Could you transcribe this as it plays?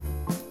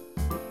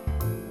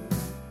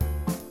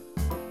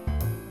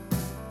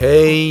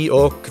Hej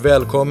och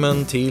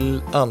välkommen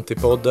till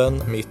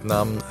Antipodden. Mitt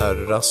namn är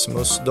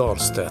Rasmus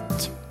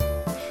Dahlstedt.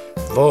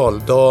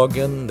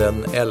 Valdagen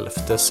den 11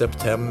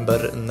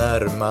 september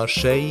närmar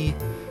sig.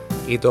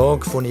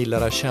 Idag får ni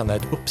lära känna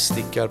ett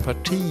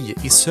uppstickarparti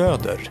i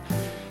söder.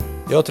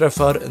 Jag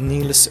träffar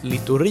Nils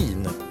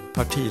Littorin,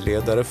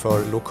 partiledare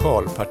för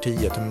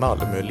lokalpartiet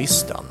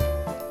Malmölistan.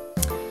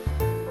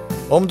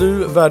 Om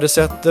du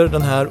värdesätter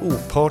den här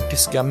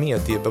opartiska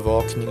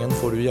mediebevakningen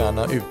får du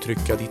gärna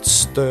uttrycka ditt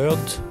stöd.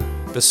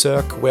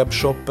 Besök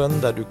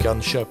webbshoppen där du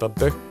kan köpa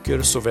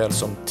böcker såväl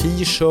som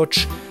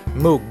t-shirts,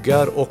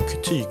 muggar och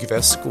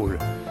tygväskor.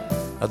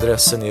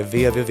 Adressen är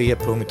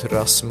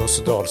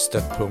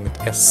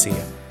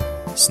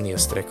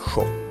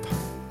www.rasmusdahlstedt.se/shop.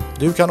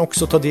 Du kan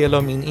också ta del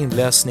av min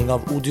inläsning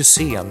av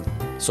Odysseen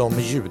som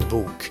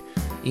ljudbok.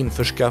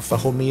 Införskaffa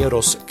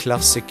Homeros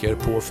klassiker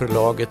på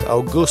förlaget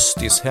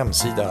Augustis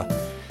hemsida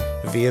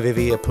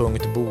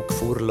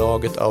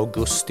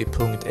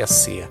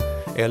www.bokforlagetaugusti.se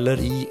eller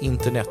i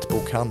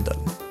internetbokhandeln.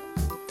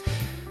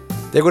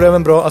 Det går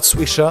även bra att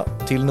swisha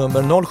till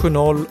nummer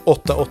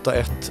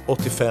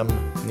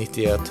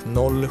 070-881-8591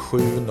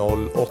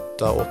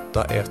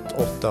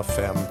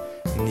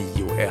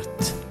 070-881-8591.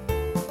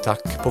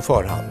 Tack på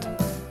förhand.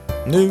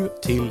 Nu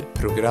till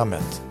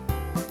programmet.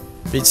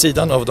 Vid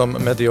sidan av de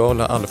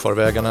mediala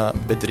allfarvägarna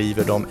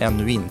bedriver de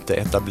ännu inte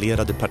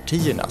etablerade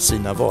partierna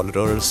sina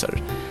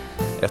valrörelser.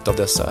 Ett av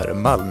dessa är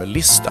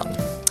Malmölistan.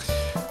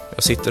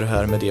 Jag sitter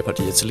här med det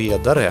partiets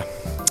ledare.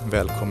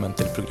 Välkommen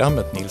till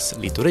programmet, Nils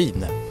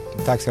Littorin.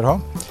 Tack ska du ha.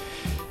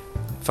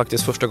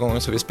 Faktiskt första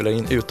gången så vi spelar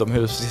in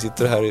utomhus. Vi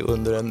sitter här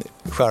under en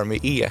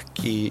charmig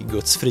ek i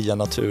Guds fria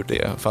natur.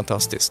 Det är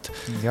fantastiskt.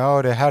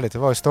 Ja, det är härligt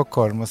att vara i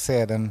Stockholm och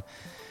se den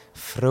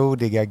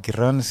frodiga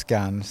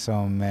grönskan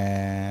som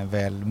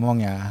väl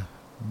många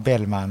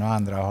Bellman och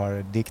andra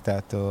har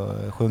diktat och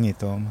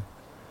sjungit om.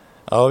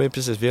 Ja, vi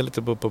är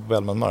lite på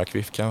Bellmanmark.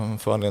 Vi kan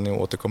få anledning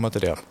att återkomma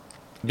till det.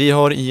 Vi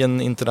har i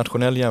en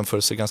internationell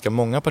jämförelse ganska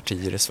många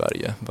partier i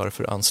Sverige.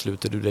 Varför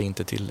ansluter du dig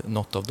inte till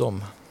något av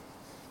dem?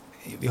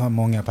 Vi har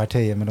många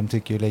partier men de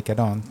tycker ju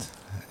likadant.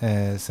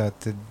 Så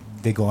att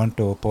det går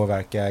inte att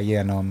påverka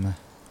genom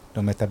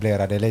de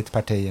etablerade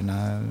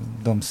elitpartierna.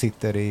 De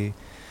sitter i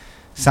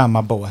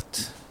samma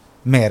båt,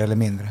 mer eller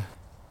mindre.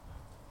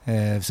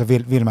 Så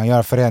vill man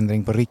göra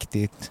förändring på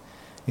riktigt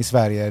i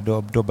Sverige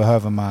då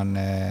behöver man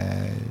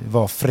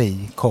vara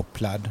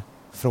frikopplad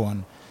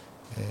från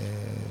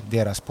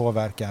deras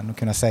påverkan och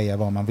kunna säga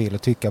vad man vill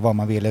och tycka vad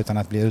man vill utan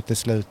att bli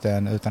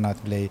utesluten, utan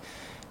att bli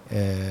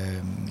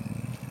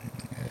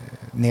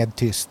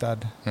nedtystad.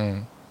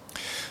 Mm.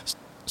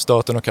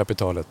 Staten och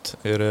kapitalet,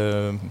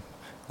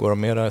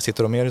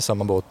 sitter de mer i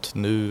samma båt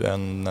nu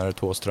än när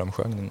Thåström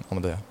sjöng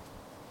om det?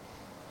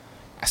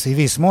 Alltså i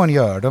viss mån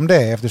gör de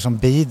det eftersom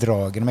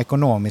de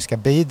ekonomiska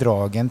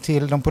bidragen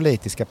till de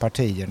politiska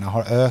partierna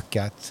har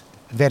ökat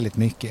väldigt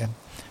mycket.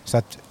 Så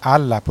att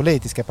alla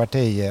politiska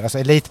partier, alltså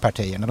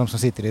elitpartierna, de som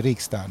sitter i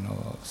riksdagen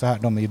och så här,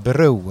 de är ju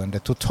beroende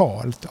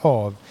totalt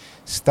av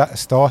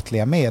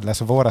statliga medel,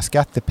 alltså våra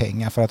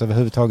skattepengar för att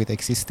överhuvudtaget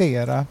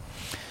existera.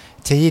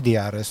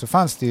 Tidigare så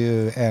fanns det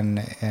ju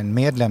en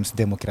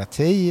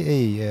medlemsdemokrati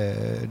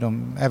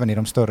även i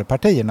de större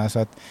partierna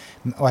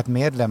och att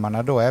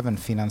medlemmarna då även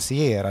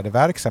finansierade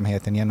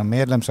verksamheten genom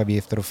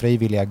medlemsavgifter och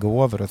frivilliga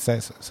gåvor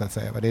så att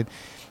säga. Det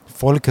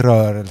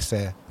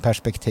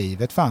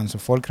folkrörelseperspektivet fanns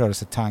och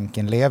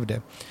folkrörelsetanken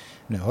levde.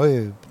 Nu har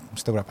ju de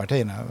stora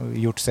partierna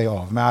gjort sig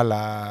av med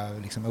alla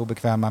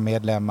obekväma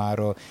medlemmar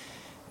och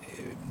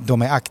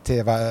de är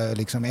aktiva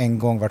en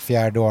gång vart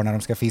fjärde år när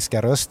de ska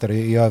fiska röster.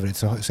 I övrigt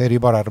så är det ju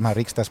bara de här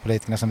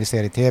riksdagspolitikerna som vi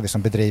ser i tv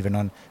som bedriver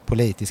någon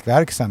politisk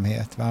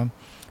verksamhet. Va?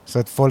 Så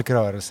att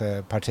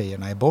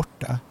folkrörelsepartierna är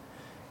borta.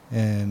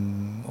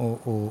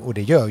 Och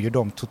det gör ju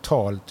dem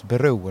totalt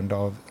beroende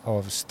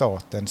av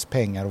statens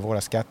pengar och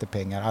våra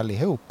skattepengar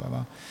allihopa.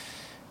 Va?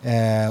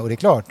 Och det är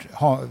klart,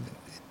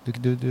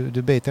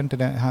 du biter inte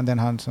den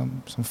hand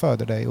som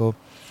föder dig. Och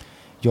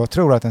jag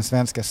tror att den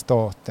svenska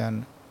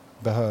staten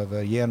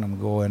behöver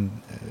genomgå en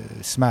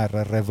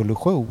smärre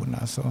revolution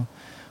alltså.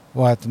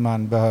 Och att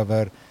man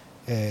behöver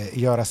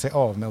göra sig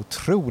av med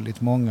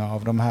otroligt många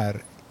av de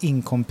här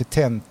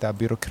inkompetenta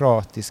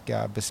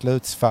byråkratiska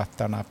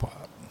beslutsfattarna på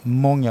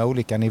många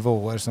olika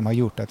nivåer som har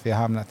gjort att vi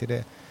har hamnat i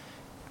det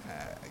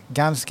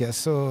ganska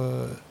så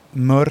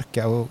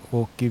mörka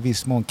och i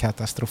viss mån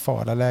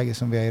katastrofala läge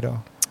som vi är idag.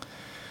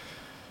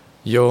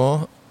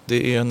 Ja,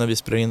 det är när vi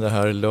spelar in det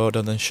här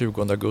lördag den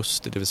 20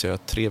 augusti, det vill säga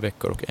 3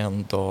 veckor och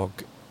 1 dag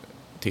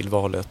till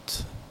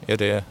valet. Är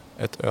det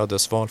ett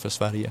ödesval för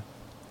Sverige?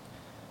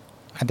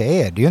 Ja,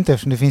 det är det ju inte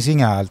eftersom det finns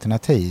inga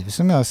alternativ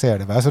som jag ser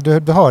det. Alltså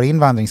du har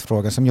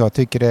invandringsfrågan som jag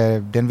tycker är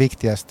den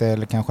viktigaste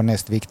eller kanske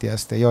näst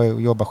viktigaste.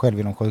 Jag jobbar själv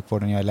inom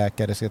sjukvården, jag är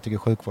läkare så jag tycker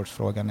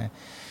sjukvårdsfrågan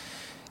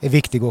är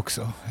viktig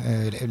också.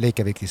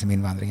 Lika viktig som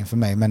invandringen för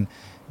mig. Men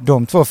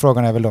de två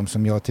frågorna är väl de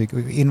som jag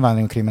tycker,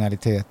 invandring och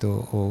kriminalitet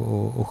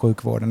och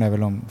sjukvården är väl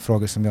de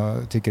frågor som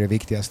jag tycker är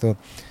viktigast. Och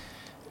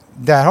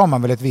där har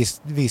man väl ett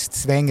visst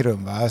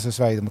svängrum. Va? Alltså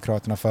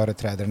Sverigedemokraterna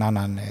företräder en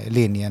annan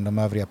linje än de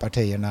övriga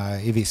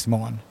partierna i viss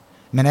mån.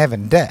 Men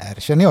även där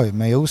känner jag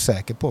mig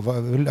osäker på.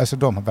 Alltså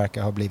de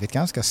verkar ha blivit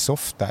ganska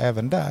softa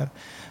även där.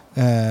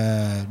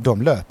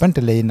 De löper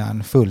inte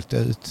linan fullt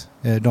ut.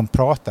 De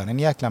pratar en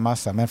jäkla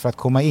massa, men för att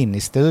komma in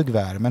i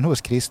stugvärmen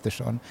hos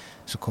Kristersson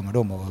så kommer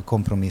de att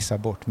kompromissa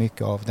bort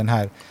mycket av den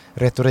här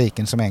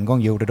retoriken som en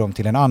gång gjorde dem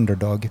till en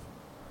underdog.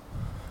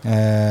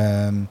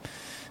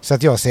 Så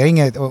att jag ser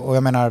inget, och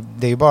jag menar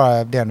det är ju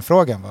bara den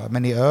frågan, va?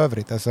 Men i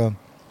övrigt alltså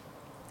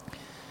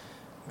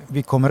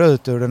vi kommer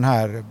ut ur de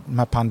här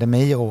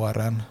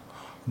pandemiåren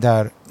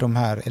där de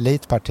här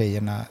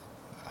elitpartierna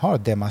har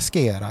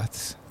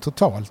demaskerats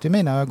totalt i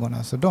mina ögon.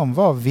 Alltså de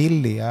var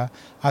villiga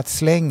att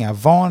slänga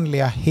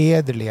vanliga,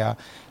 hederliga,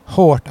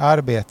 hårt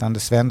arbetande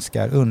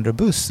svenskar under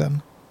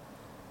bussen.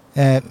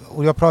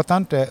 Och jag pratar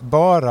inte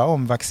bara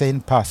om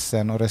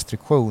vaccinpassen och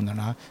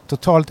restriktionerna.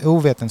 Totalt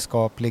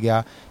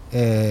ovetenskapliga,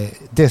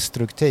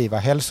 destruktiva,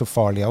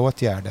 hälsofarliga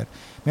åtgärder.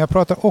 Men jag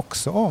pratar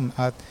också om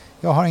att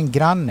jag har en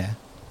granne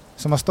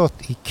som har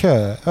stått i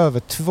kö över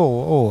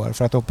 2 år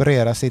för att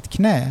operera sitt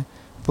knä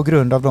på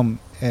grund av de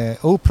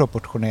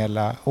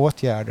oproportionella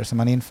åtgärder som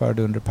man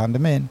införde under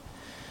pandemin.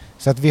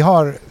 Så att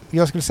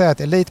jag skulle säga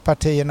att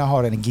elitpartierna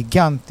har en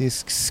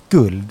gigantisk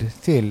skuld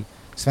till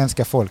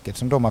svenska folket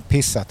som de har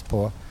pissat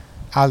på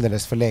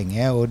alldeles för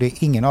länge, och det är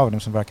ingen av dem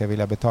som verkar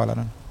vilja betala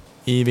den.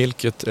 I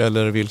vilket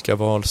eller vilka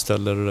val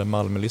ställer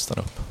Malmölistan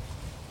upp?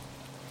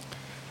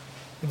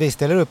 Vi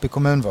ställer upp i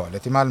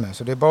kommunvalet i Malmö,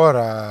 så det är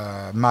bara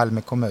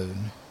Malmö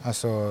kommun,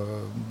 alltså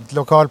ett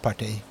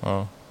lokalparti.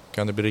 Ja.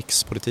 Kan det bli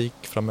rikspolitik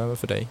framöver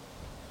för dig?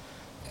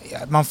 Ja,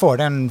 man får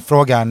den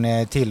frågan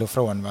till och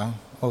från, va?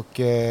 Och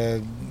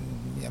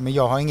men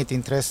jag har inget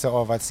intresse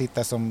av att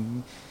sitta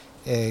som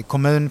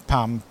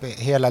kommunpamp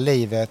hela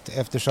livet,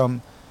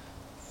 eftersom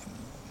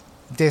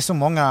det är så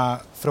många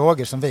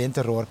frågor som vi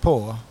inte rår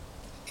på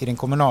i den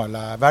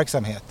kommunala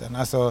verksamheten.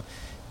 Alltså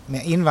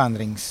med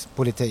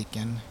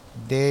invandringspolitiken,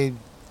 det är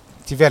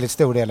till väldigt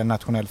stor del en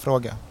nationell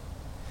fråga.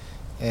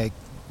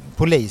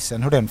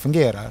 Polisen, hur den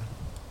fungerar,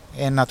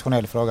 är en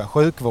nationell fråga.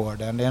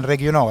 Sjukvården, det är en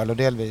regional och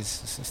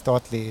delvis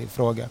statlig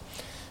fråga.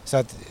 Så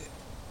att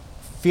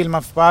vill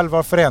man på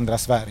allvar förändra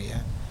Sverige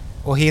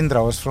och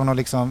hindra oss från att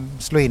liksom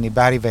slå in i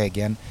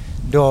bergväggen,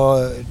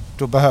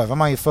 då behöver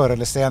man ju förr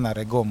eller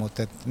senare gå mot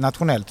ett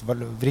nationellt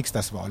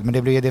riksdagsval. Men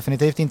det blir ju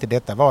definitivt inte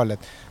detta valet,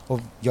 och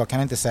jag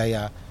kan inte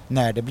säga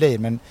när det blir,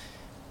 men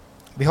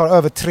vi har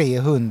över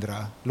 300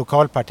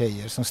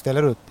 lokalpartier som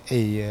ställer upp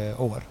i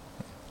år.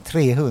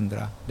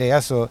 300. Det är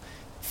alltså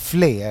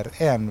fler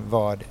än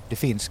vad det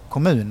finns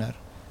kommuner.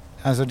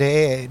 Alltså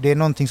det är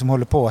någonting som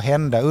håller på att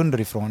hända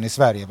underifrån i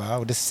Sverige, va?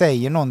 Och det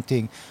säger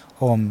någonting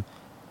om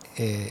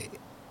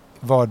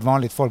vad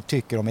vanligt folk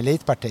tycker om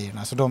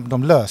elitpartierna. Så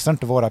de löser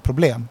inte våra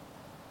problem.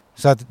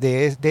 Så att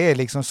det är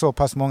liksom så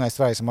pass många i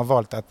Sverige som har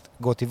valt att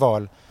gå till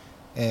val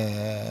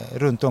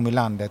runt om i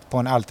landet på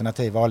en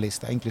alternativ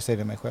vallista,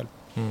 inklusive mig själv.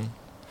 Mm.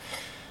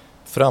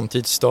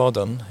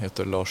 Framtidsstaden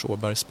heter Lars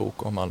Åbergs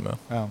bok om Malmö.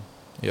 Ja.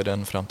 Är det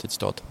en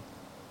framtidsstad?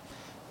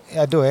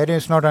 Ja, då är det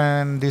ju snarare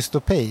en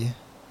dystopi.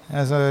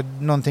 Alltså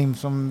någonting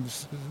som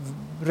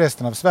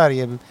resten av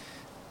Sverige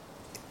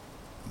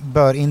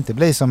bör inte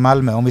bli som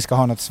Malmö om vi ska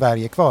ha något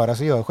Sverige kvar.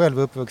 Alltså jag är själv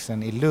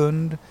uppvuxen i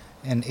Lund,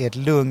 ett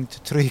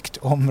lugnt, tryggt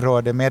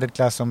område,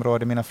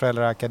 medelklassområde. Mina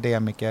föräldrar är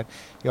akademiker.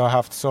 Jag har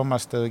haft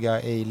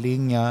sommarstuga i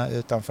Linga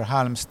utanför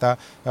Halmstad.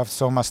 Jag har haft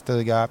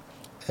sommarstuga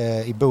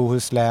i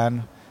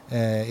Bohuslän,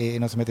 i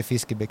något som heter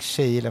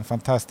Fiskebäckskil, en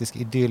fantastisk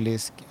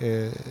idyllisk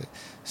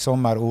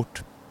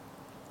sommarort.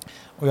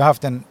 Och jag har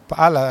haft en på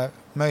alla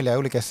möjliga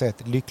olika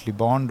sätt lycklig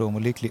barndom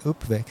och lycklig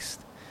uppväxt.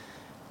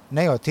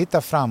 När jag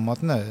tittar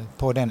framåt nu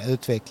på den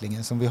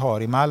utvecklingen som vi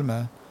har i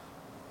Malmö,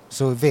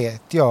 så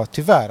vet jag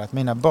tyvärr att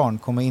mina barn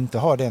kommer inte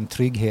ha den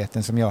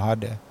tryggheten som jag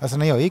hade. Alltså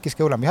när jag gick i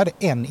skolan, vi hade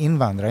en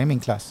invandrare i min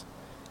klass.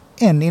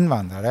 En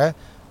invandrare.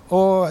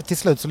 Och till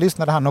slut så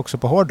lyssnade han också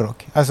på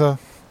hårdrock. Alltså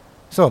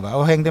så, va?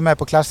 Och hängde med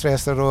på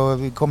klassresor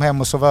och vi kom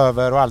hem och sov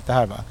över och allt det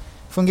här, va?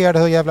 Fungerade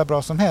hur jävla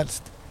bra som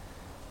helst.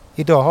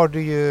 Idag har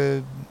du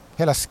ju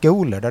hela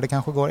skolor där det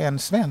kanske går en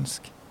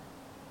svensk.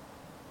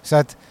 Så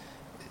att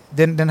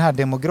den här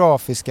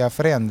demografiska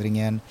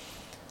förändringen,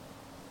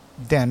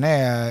 den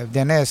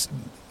är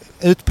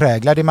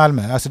utpräglad i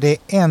Malmö. Alltså det är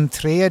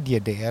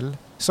 1/3,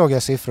 såg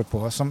jag siffror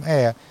på, som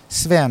är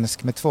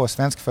svensk med 2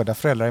 svenskfödda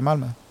föräldrar i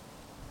Malmö.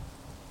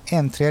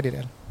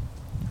 1/3.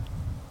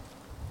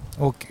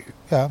 Och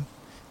ja,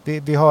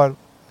 vi har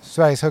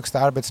Sveriges högsta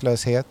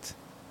arbetslöshet.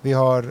 Vi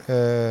har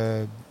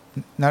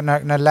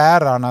när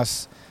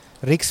lärarnas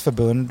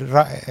riksförbund,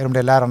 om det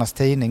är lärarnas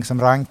tidning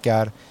som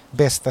rankar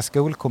bästa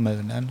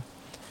skolkommunen,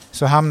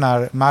 så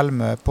hamnar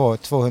Malmö på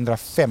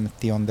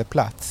 250:e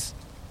plats.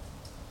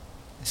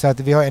 Så att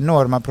vi har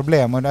enorma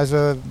problem, och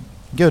alltså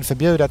Gud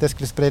förbjuder att det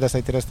skulle sprida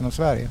sig till resten av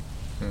Sverige.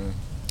 Mm.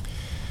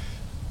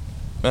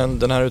 Men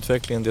den här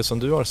utvecklingen, det som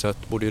du har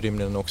sett, borde ju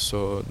rimligen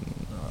också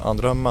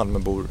andra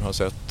Malmöbor ha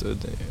sett.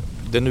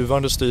 Det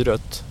nuvarande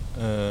styret,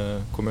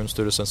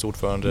 kommunstyrelsens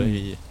ordförande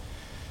i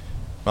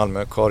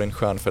Malmö, Karin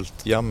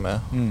Stjernfeldt Jammeh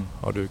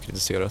har du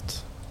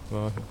kritiserat.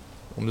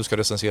 Om du ska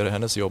recensera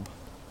hennes jobb?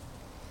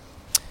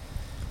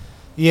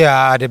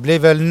 Ja, det blir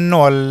väl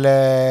 0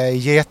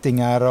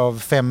 getingar av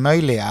 5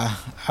 möjliga.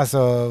 Alltså,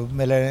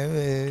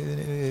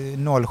 eller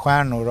 0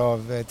 stjärnor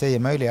av 10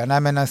 möjliga. Nej,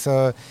 men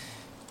alltså,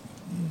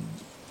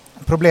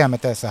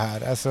 problemet är så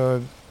här.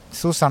 Alltså,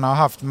 sossarna har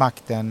haft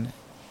makten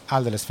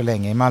alldeles för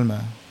länge i Malmö.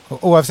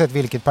 Och oavsett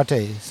vilket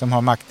parti som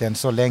har makten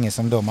så länge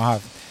som de har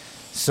haft,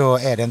 så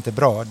är det inte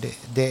bra.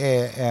 Det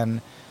är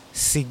en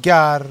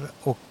cigarr-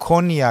 och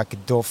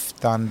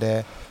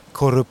konjakdoftande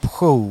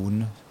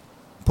korruption,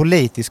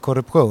 politisk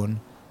korruption,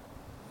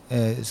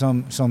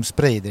 som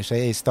sprider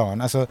sig i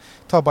stan. Alltså,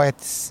 ta bara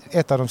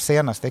ett av de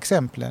senaste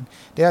exemplen.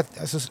 Det är att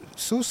alltså,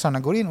 sossarna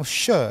går in och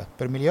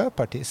köper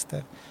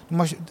miljöpartister. De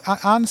har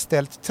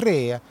anställt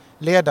 3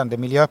 ledande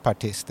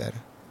miljöpartister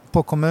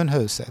på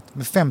kommunhuset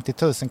med 50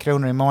 000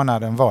 kronor i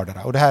månaden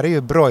vardera. Och det här är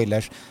ju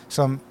broilers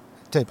som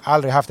typ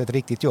aldrig haft ett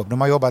riktigt jobb.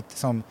 De har jobbat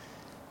som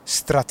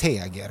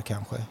strateger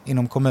kanske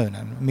inom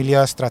kommunen.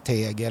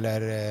 Miljöstrateg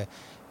eller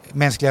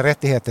mänskliga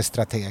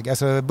rättigheter-strateg.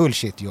 Alltså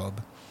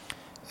bullshit-jobb.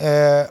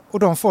 Och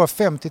de får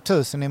 50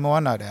 000 i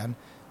månaden.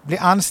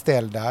 Blir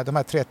anställda, de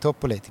här 3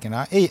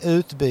 toppolitikerna, i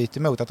utbyte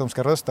mot att de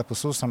ska rösta på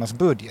sossarnas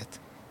budget.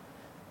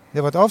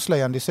 Det var ett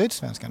avslöjande i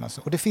Sydsvenskan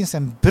alltså. Och det finns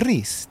en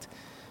brist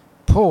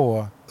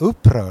på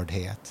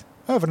upprördhet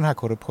över den här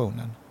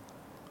korruptionen.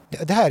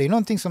 Det här är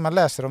någonting som man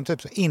läser om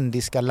typ så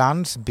indiska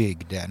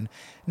landsbygden.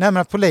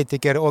 När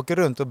politiker åker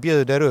runt och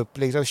bjuder upp,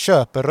 liksom,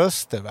 köper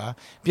röster, va?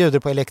 Bjuder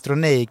på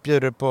elektronik,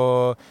 bjuder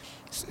på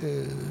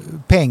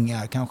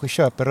pengar, kanske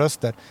köper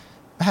röster.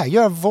 Här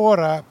gör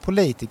våra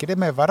politiker det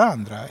med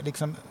varandra,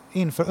 liksom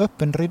inför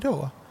öppen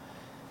ridå.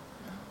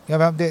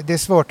 Ja, det är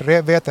svårt att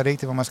veta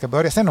riktigt var man ska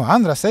börja. Sen å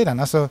andra sidan,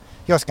 alltså,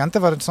 jag ska inte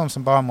vara en sån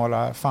som bara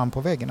målar fan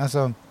på väggen.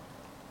 Alltså,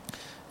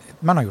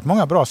 man har gjort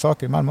många bra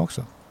saker i Malmö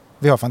också.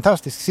 Vi har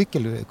fantastisk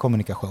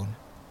cykelkommunikation.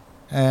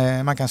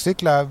 Man kan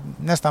cykla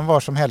nästan var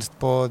som helst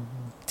på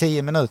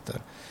 10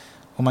 minuter.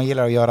 Om man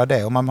gillar att göra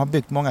det. Och man har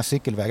byggt många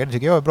cykelvägar. Det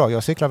tycker jag är bra.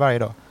 Jag cyklar varje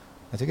dag.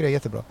 Jag tycker det är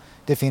jättebra.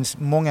 Det finns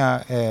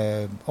många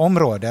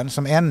områden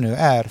som ännu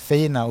är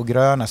fina och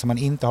gröna som man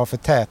inte har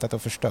förtätat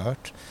och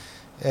förstört.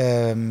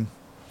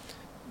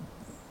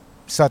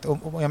 Så att,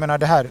 jag menar,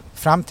 det här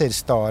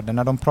framtidsstaden,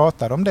 när de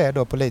pratar om det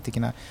då,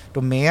 politikerna,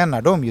 då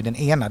menar de ju den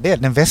ena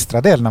delen, den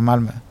västra delen av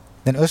Malmö.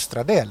 Den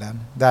östra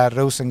delen, där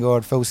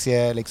Rosengård,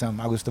 Fosie, liksom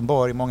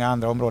Augustenborg och många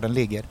andra områden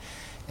ligger,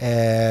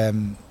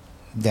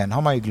 den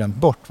har man ju glömt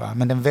bort, va?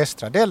 Men den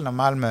västra delen av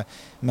Malmö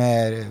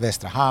med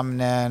Västra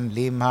hamnen,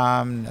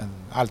 Limhamn,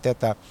 allt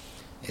detta,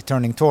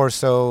 Turning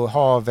Torso,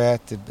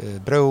 havet,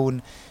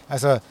 bron,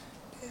 alltså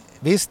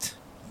visst,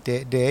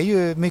 det är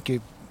ju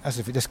mycket,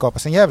 alltså det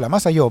skapas en jävla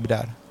massa jobb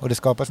där, och det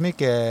skapas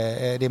mycket,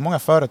 det är många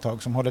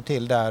företag som håller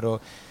till där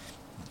och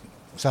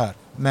så här,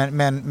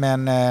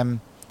 men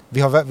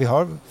vi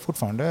har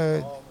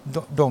fortfarande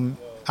de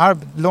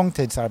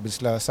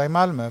långtidsarbetslösa i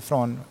Malmö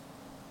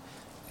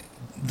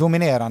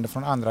dominerande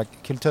från andra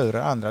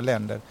kulturer, andra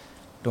länder.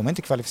 De är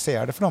inte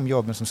kvalificerade för de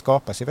jobben som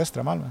skapas i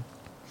västra Malmö.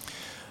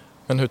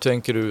 Men hur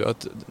tänker du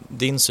att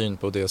din syn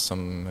på det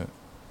som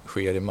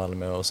sker i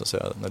Malmö, och så att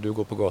säga, när du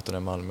går på gatorna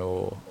i Malmö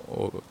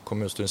och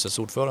kommunstyrelsens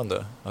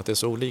ordförande, att det är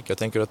så olika?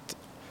 Tänker du att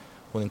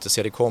hon inte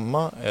ser det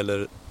komma,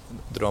 eller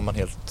drar man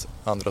helt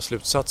andra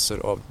slutsatser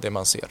av det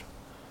man ser?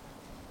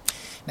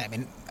 Nej,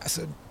 men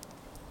alltså,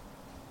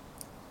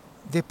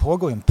 det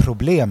pågår en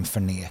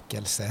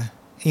problemförnekelse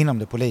inom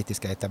det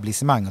politiska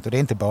etablissemanget, och det är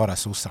inte bara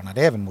sossarna,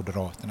 det är även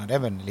Moderaterna, det är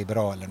även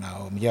Liberalerna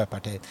och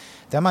Miljöpartiet,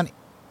 där man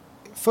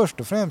först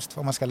och främst,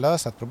 om man ska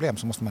lösa ett problem,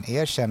 så måste man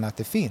erkänna att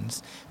det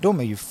finns. De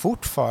är ju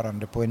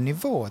fortfarande på en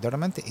nivå där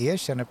de inte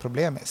erkänner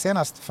problemet.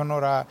 Senast för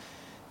några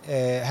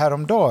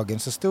häromdagen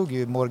så stod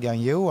ju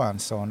Morgan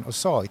Johansson och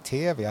sa i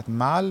tv att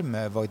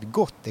Malmö var ett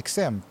gott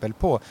exempel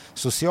på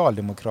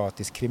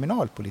socialdemokratisk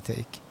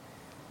kriminalpolitik.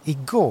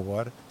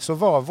 Igår så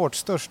var vårt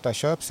största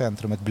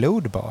köpcentrum ett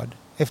blodbad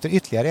efter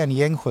ytterligare en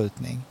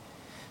gängskjutning.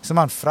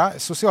 Så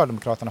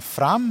Socialdemokraterna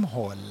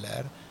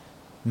framhåller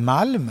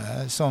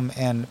Malmö som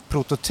en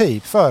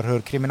prototyp för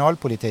hur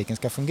kriminalpolitiken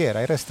ska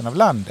fungera i resten av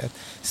landet,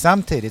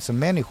 samtidigt som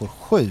människor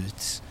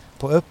skjuts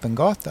på öppen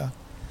gata.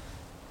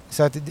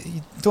 Så att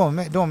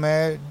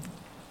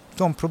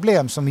de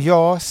problem som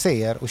jag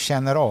ser och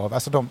känner av,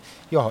 alltså de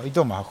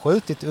har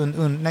skjutit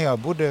när jag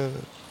bodde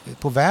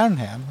på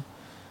Värnhem,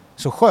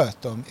 så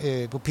sköt de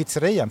på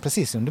pizzerian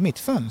precis under mitt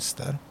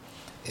fönster.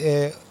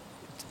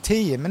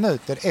 10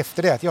 minuter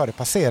efter det att jag hade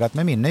passerat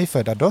med min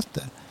nyfödda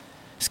dotter.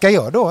 Ska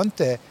jag då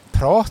inte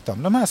prata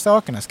om de här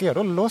sakerna? Ska jag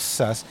då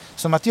låtsas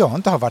som att jag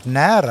inte har varit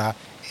nära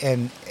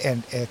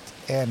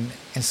en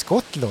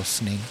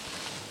skottlossning?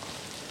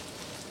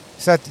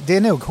 Så att det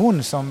är nog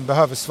hon som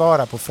behöver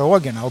svara på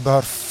frågorna, och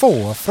behöver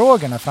få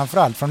frågorna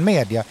framförallt från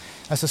media.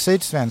 Alltså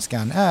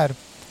Sydsvenskan är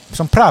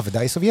som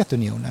Pravda i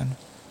Sovjetunionen.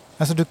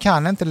 Alltså du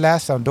kan inte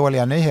läsa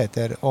dåliga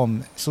nyheter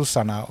om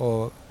sossarna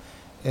och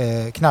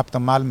knappt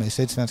om Malmö i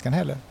Sydsvenskan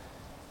heller.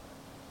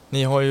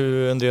 Ni har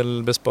ju en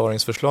del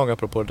besparingsförslag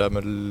apropå det där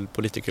med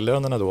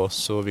politikerlönerna då,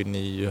 så vill ni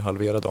ju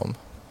halvera dem.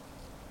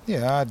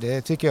 Ja,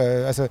 det tycker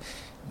jag. Alltså,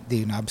 det är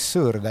ju en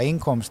absurda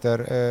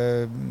inkomster.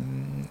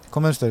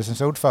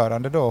 Kommunstyrelsens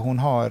ordförande då, hon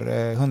har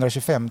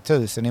 125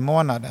 000 i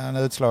månaden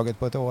utslaget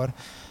på ett år.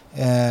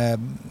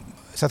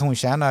 Så att hon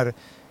tjänar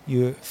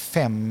ju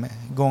 5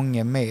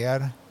 gånger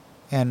mer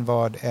än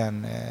vad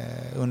en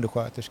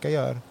undersköterska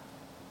gör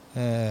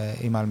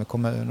i Malmö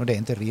kommun. Och det är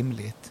inte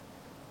rimligt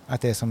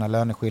att det är sådana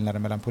löneskillnader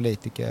mellan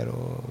politiker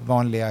och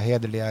vanliga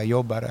hederliga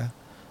jobbare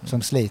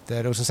som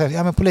sliter. Och så säger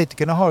ja men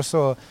politikerna har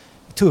så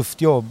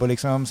tufft jobb och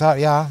liksom så här,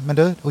 ja men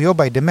du, att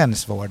jobba i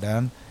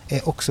demensvården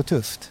är också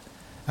tufft.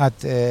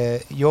 Att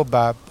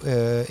jobba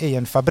i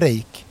en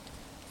fabrik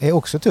är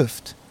också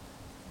tufft.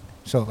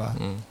 Så va?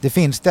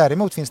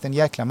 Däremot finns det en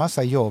jäkla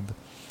massa jobb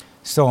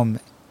som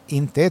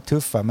inte är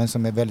tuffa men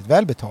som är väldigt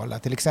välbetalda.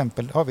 Till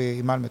exempel har vi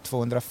i Malmö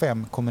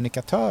 205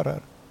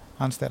 kommunikatörer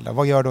anställda.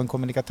 Vad gör då en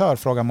kommunikatör?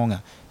 Frågar många.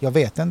 Jag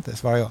vet inte,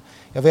 svarar jag.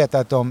 Jag vet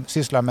att de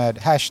sysslar med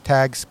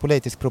hashtags,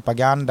 politisk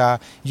propaganda,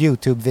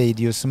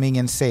 YouTube-videos som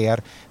ingen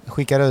ser,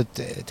 skickar ut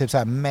typ så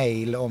här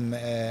mail om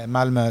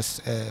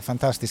Malmös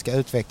fantastiska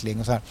utveckling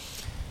och så här.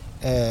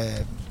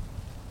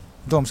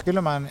 De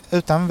skulle man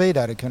utan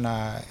vidare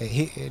kunna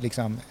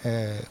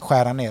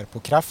skära ner på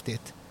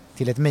kraftigt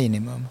till ett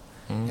minimum.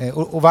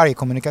 Och varje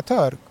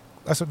kommunikatör,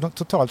 alltså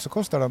totalt så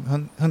kostar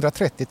de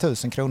 130 000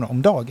 kronor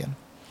om dagen.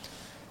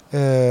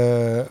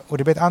 Och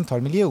det blir ett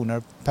antal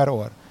miljoner per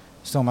år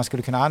som man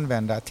skulle kunna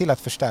använda till att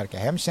förstärka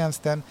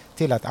hemtjänsten,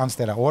 till att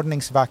anställa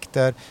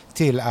ordningsvakter,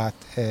 till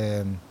att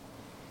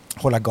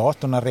hålla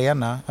gatorna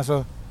rena.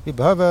 Alltså, vi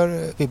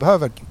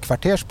behöver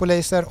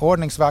kvarterspoliser,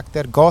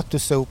 ordningsvakter,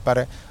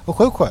 gatusopare och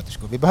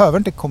sjuksköterskor. Vi behöver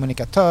inte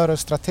kommunikatörer,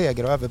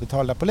 strateger och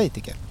överbetalda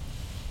politiker.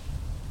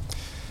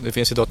 Det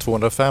finns idag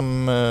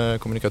 205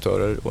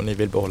 kommunikatörer och ni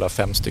vill behålla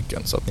 5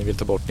 stycken så att ni vill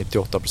ta bort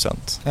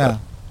 98%. Ja.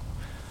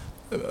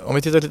 Om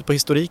vi tittar lite på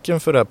historiken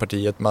för det här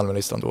partiet,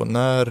 Malmölistan då.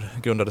 När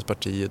grundades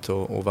partiet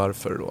och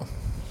varför då?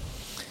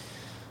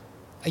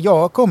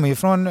 Jag kommer ju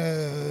från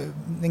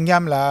den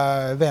gamla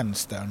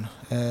vänstern.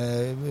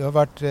 Jag har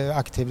varit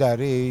aktiv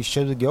där i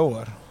 20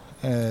 år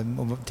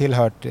och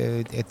tillhört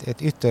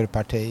ett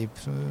ytterparti,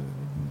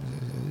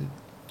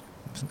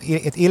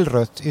 ett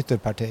illrött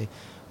ytterparti.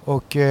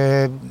 Och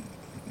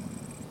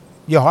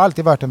jag har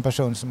alltid varit en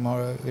person som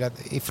har velat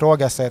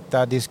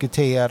ifrågasätta,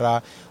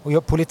 diskutera.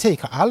 Och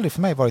politik har aldrig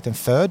för mig varit en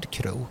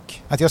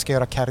födkrok. Att jag ska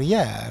göra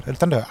karriär.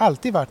 Utan det har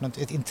alltid varit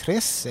ett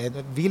intresse,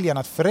 viljan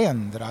att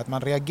förändra. Att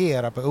man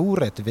reagerar på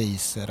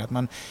orättvisor. Att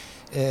man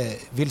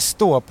vill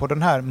stå på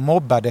den här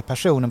mobbade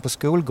personen på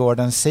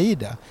skolgårdens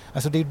sida.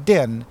 Alltså det är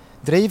den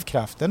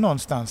drivkraften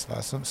någonstans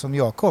som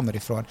jag kommer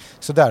ifrån.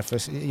 Så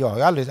därför, jag har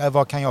aldrig,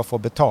 vad kan jag få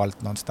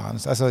betalt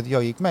någonstans? Alltså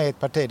jag gick med i ett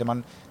parti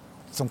där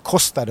som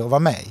kostade att vara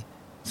med.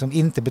 Som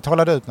inte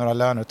betalade ut några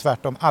löner,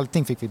 tvärtom,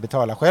 allting fick vi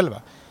betala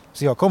själva.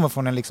 Så jag kommer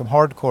från en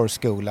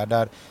hardcore-skola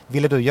där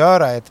ville du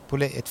göra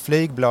ett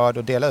flygblad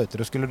och dela ut det,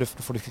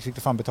 då fick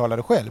du fan betala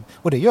det själv.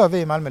 Och det gör vi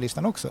i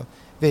Malmölistan också.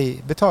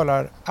 Vi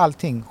betalar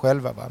allting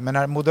själva. Va? Men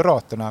när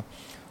Moderaterna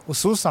och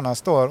sossarna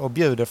står och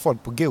bjuder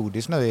folk på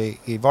godis nu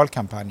i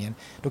valkampanjen,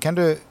 då kan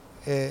du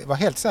vara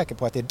helt säker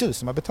på att det är du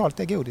som har betalt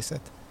det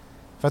godiset.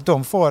 För att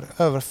de får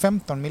över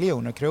 15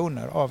 miljoner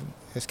kronor av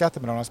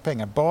skattebetalarnas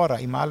pengar bara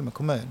i Malmö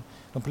kommun.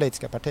 De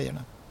politiska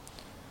partierna.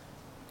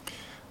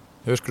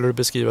 Hur skulle du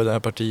beskriva det här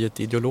partiet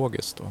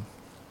ideologiskt då?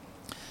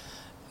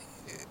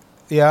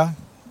 Ja,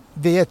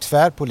 vi är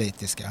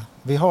tvärpolitiska.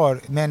 Vi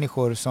har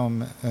människor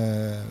som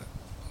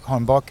har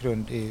en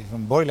bakgrund i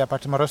de borgerliga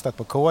partier som har röstat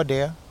på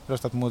KD,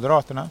 röstat på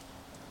Moderaterna.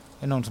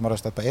 Det är någon som har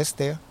röstat på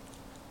SD.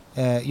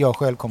 Jag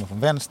själv kommer från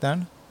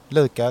vänstern.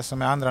 Lukas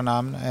som är andra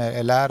namn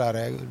är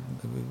lärare,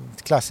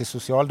 klassisk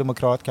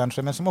socialdemokrat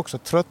kanske, men som också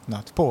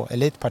tröttnat på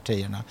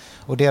elitpartierna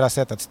och deras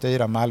sätt att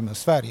styra Malmö och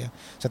Sverige.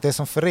 Så att det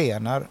som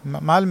förenar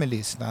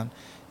Malmölistan,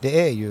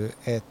 det är ju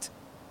ett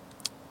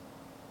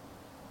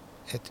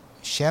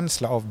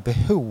känsla av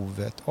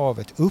behovet av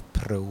ett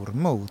uppror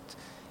mot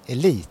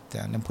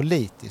eliten, den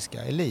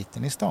politiska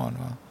eliten i stan.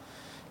 Va?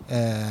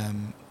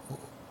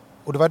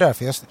 Och det var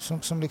därför jag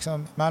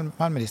som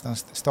Malmölistan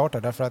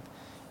startade, därför att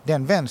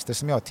den vänster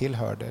som jag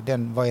tillhörde,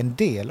 den var en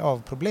del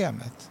av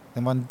problemet.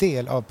 Den var en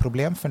del av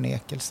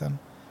problemförnekelsen.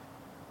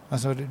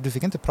 Alltså du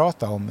fick inte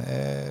prata om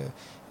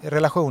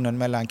relationen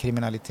mellan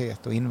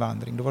kriminalitet och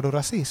invandring. Då var du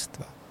rasist.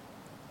 Va?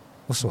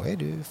 Och så är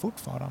det ju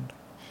fortfarande.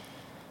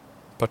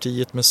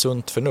 Partiet med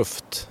sunt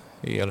förnuft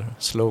är er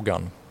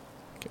slogan.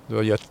 Du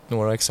har gett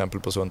några exempel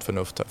på sunt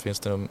förnuft här. Finns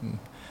det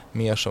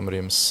mer som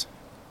ryms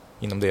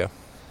inom det?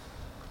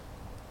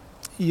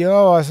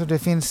 Ja, alltså det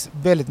finns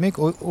väldigt mycket.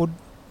 Och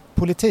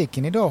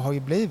politiken idag har ju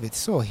blivit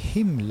så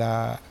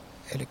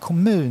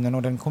kommunen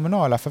och den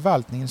kommunala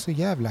förvaltningen så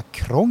jävla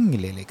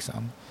krånglig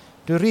liksom.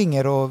 Du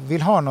ringer och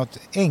vill ha något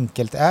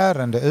enkelt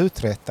ärende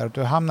uträttat.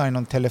 Du hamnar i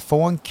någon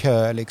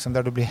telefonkö liksom,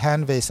 där du blir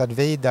hänvisad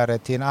vidare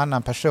till en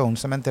annan person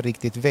som inte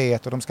riktigt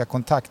vet och de ska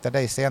kontakta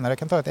dig senare. Jag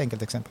kan ta ett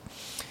enkelt exempel.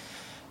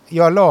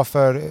 jag la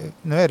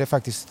nu är det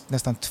faktiskt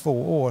nästan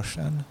 2 år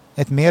sedan,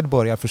 ett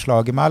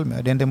medborgarförslag i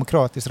Malmö. Det är en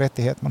demokratisk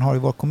rättighet man har i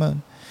vår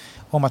kommun.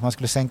 Om att man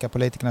skulle sänka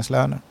politikernas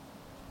löner.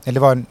 Eller det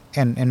var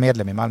en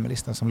medlem i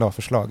Malmölistan som la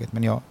förslaget,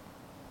 men jag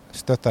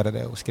stöttade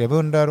det och skrev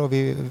under och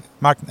vi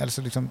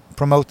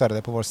promotade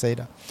det på vår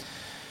sida.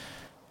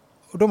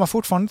 Och de har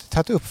fortfarande inte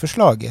tagit upp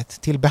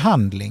förslaget till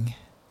behandling.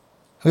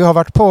 Och jag har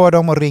varit på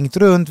dem och ringt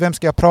runt. Vem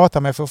ska jag prata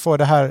med för att få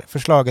det här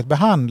förslaget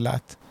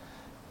behandlat?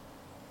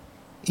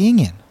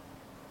 Ingen.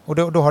 Och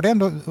då har det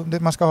ändå,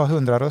 man ska ha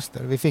 100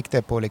 röster. Vi fick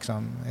det på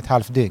liksom ett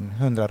halvt dygn,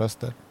 100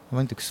 röster. Det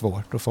var inte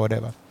svårt att få det,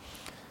 va?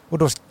 Och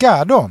då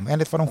ska de,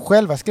 enligt vad de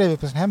själva skriver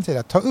på sin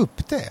hemsida, ta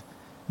upp det.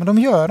 Men de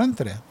gör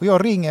inte det. Och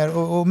jag ringer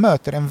och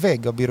möter en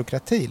vägg av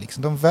byråkrati.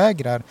 Liksom. De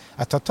vägrar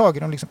att ta tag i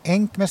de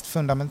liksom mest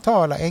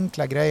fundamentala,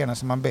 enkla grejerna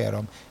som man ber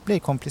om. Blir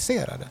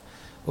komplicerade.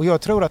 Och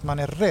jag tror att man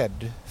är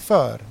rädd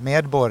för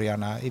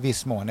medborgarna i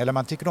viss mån. Eller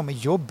man tycker de är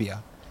jobbiga.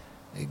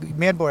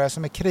 Medborgare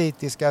som är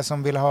kritiska,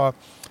 som vill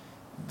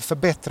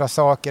förbättra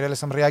saker eller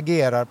som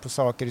reagerar på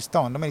saker i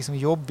stan. De är liksom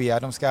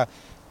jobbiga.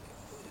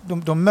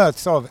 De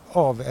möts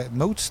av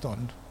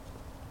motstånd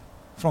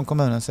från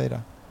kommunens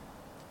sida.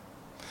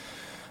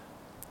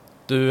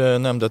 Du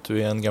nämnde att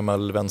du är en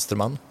gammal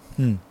vänsterman.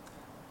 Mm.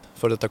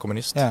 För detta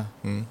kommunist. Ja.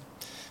 Mm.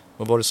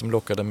 Vad var det som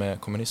lockade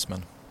med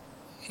kommunismen?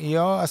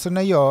 Ja, alltså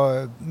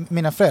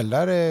mina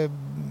föräldrar är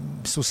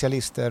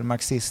socialister,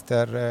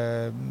 marxister,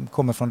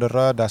 kommer från det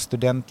röda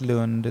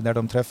Studentlund där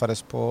de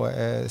träffades på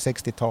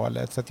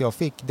 60-talet. Så att jag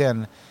fick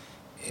den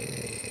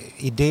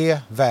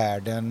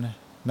idévärlden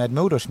med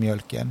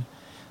modersmjölken.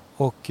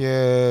 Och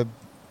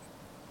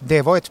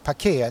det var ett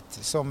paket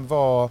som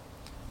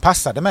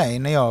passade mig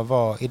när jag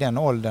var i den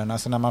åldern.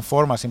 Alltså när man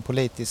formar sin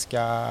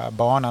politiska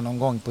bana någon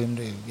gång på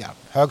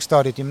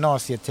högstadiet,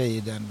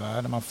 gymnasietiden.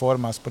 Va? När man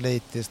formas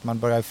politiskt, man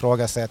börjar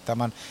ifrågasätta,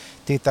 man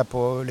tittar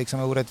på liksom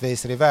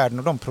orättvisor i världen.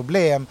 Och de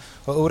problem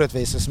och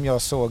orättvisor som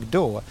jag såg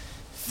då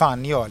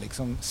fann jag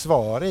liksom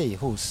svar i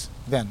hos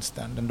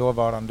vänstern, den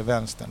dåvarande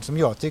vänstern, som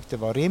jag tyckte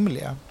var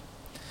rimliga.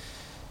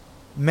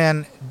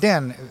 Men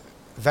den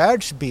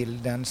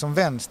världsbilden som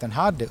vänstern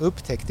hade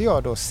upptäckte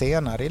jag då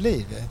senare i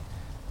livet.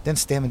 Den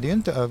stämde ju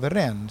inte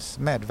överens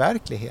med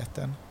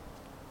verkligheten.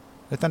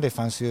 Utan det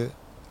fanns ju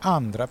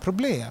andra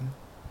problem.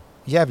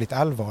 Jävligt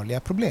allvarliga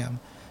problem.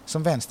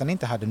 Som vänstern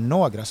inte hade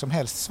några som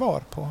helst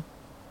svar på.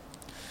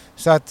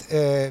 Så att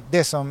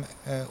det som...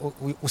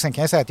 Och sen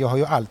kan jag säga att jag har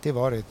ju alltid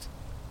varit...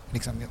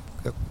 Liksom,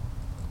 jag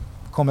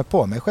kommer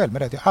på mig själv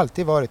med det. Jag har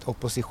alltid varit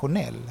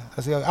oppositionell.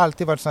 Alltså jag har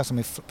alltid varit sån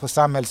som på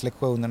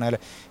samhällslektionerna eller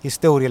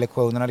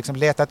historielektionerna liksom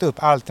letat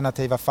upp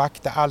alternativa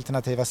fakta,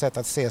 alternativa sätt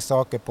att se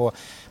saker på.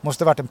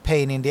 Måste ha varit en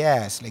pain in the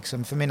ass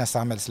liksom, för mina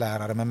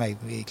samhällslärare med mig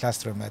i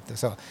klassrummet.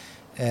 Så.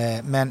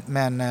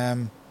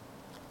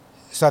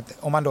 Så att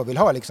om man då vill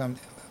ha liksom,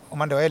 om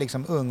man då är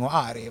liksom ung och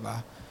arg, va,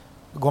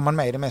 går man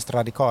med i det mest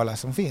radikala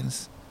som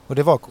finns. Och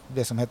det var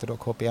det som hette då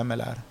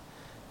KPMLR.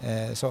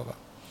 Så, va.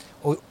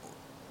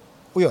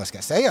 Och jag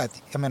ska säga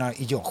att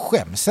jag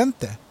skäms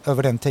inte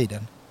över den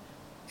tiden.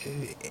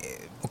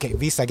 Okej,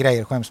 vissa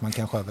grejer skäms man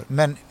kanske över.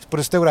 Men på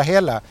det stora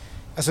hela,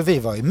 alltså vi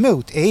var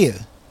emot EU.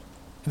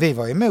 Vi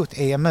var emot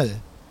EMU.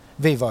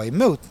 Vi var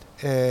emot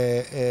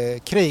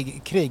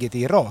kriget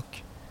i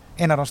Irak.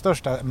 En av de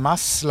största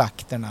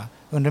masslakterna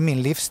under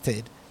min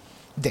livstid.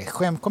 Det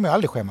kommer jag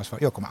aldrig skämmas för.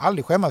 Jag kommer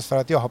aldrig skämmas för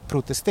att jag har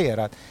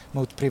protesterat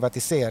mot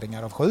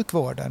privatiseringar av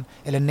sjukvården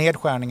eller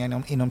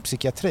nedskärningar inom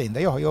psykiatrin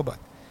där jag har jobbat.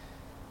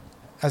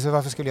 Alltså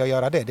varför skulle jag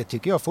göra det? Det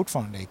tycker jag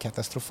fortfarande är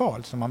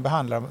katastrofalt som man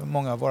behandlar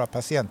många av våra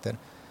patienter.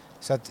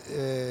 Så att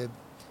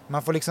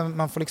man får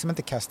liksom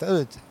inte kasta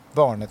ut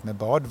barnet med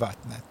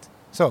badvattnet.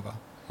 Så, va?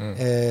 Mm.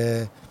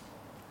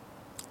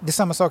 Det är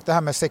samma sak det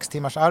här med 6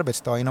 timmars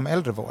arbetsdag inom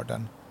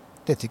äldrevården.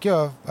 Det tycker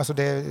jag, alltså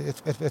det är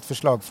ett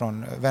förslag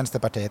från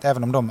Vänsterpartiet,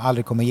 även om de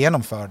aldrig kommer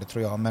genomföra det,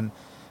 tror jag. Men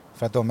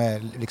för att de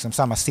är liksom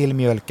samma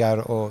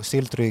sillmjölkar och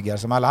syltryggar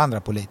som alla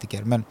andra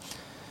politiker.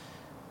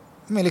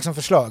 Men liksom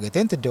förslaget är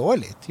inte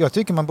dåligt. Jag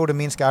tycker man borde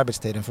minska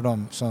arbetstiden för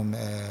dem som,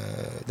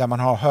 där man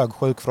har hög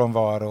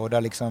sjukfrånvaro och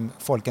där liksom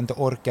folk inte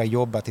orkar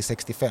jobba till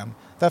 65.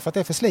 Därför att det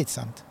är för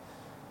slitsamt.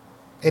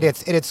 Är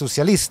det ett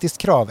socialistiskt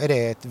krav? Är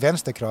det ett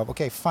vänsterkrav?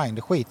 Okej, fine,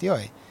 det skiter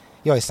jag i.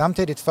 Jag är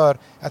samtidigt för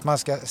att man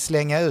ska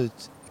slänga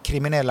ut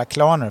kriminella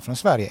klaner från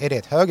Sverige. Är det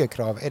ett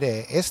högerkrav? Är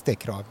det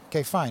SD-krav?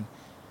 Okej, fine.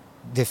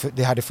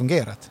 Det hade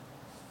fungerat.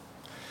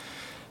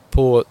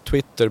 På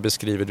Twitter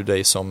beskriver du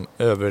dig som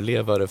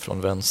överlevare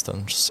från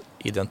vänsterns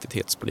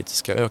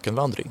identitetspolitiska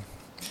ökenvandring.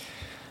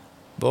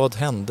 Vad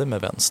hände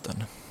med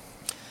vänstern?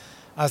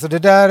 Alltså det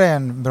där är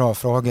en bra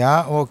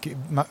fråga och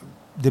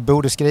det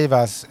borde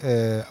skrivas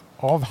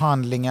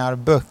avhandlingar,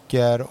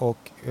 böcker och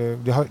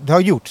det har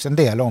gjorts en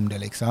del om det.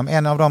 Liksom.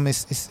 En av dem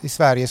i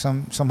Sverige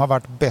som har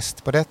varit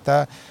bäst på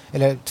detta,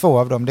 eller 2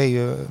 av dem, det är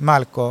ju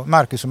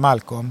Marcus och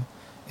Malcolm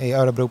i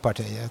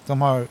Örebropartiet.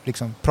 De har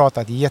liksom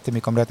pratat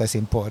jättemycket om detta i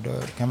sin podd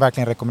och kan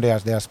verkligen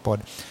rekommenderas deras podd.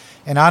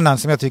 En annan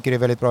som jag tycker är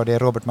väldigt bra, det är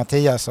Robert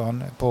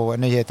Mattiasson på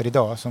Nyheter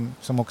idag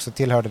som också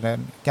tillhörde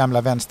den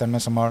gamla vänstern men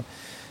som har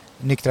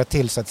nyktrat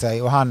till så att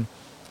säga. Och han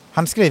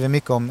Han skriver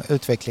mycket om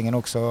utvecklingen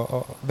också,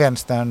 och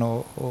vänstern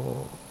och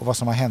vad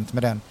som har hänt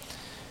med den.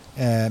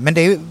 Men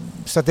det är ju,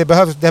 så att det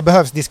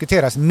behövs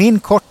diskuteras. Min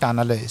korta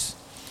analys,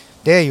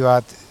 det är ju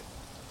att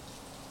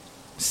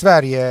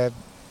Sverige,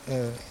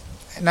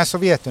 när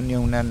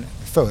Sovjetunionen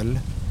föll,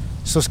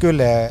 så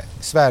skulle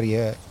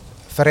Sverige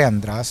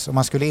förändras och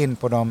man skulle in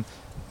på de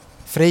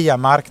fria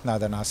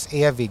marknadernas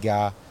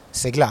eviga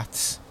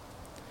seglats.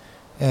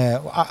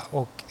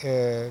 Och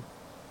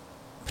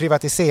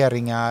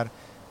privatiseringar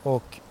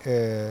och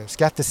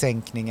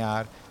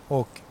skattesänkningar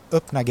och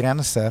öppna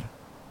gränser.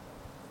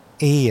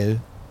 EU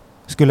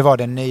skulle vara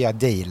den nya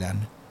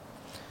dealen.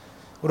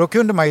 Och då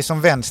kunde man ju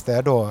som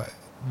vänster då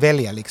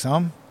välja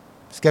liksom.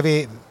 Ska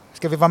vi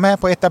vara med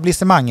på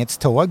etablissemangets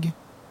tåg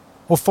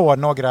och få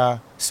några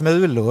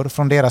smulor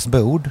från deras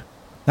bord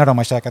när de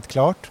har käkat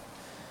klart?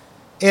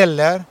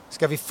 Eller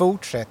ska vi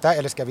fortsätta,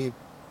 eller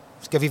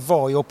ska vi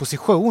vara i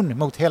opposition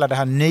mot hela det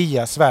här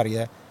nya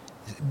Sverige,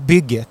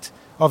 bygget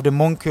av det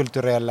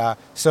mångkulturella,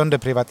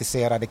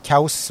 sönderprivatiserade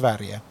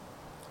kaos-Sverige?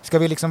 Ska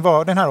vi liksom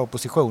vara den här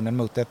oppositionen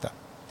mot detta?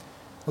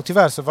 Och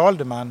tyvärr så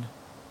valde man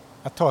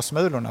att ta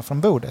smulorna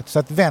från bordet. Så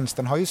att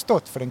vänstern har ju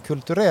stått för den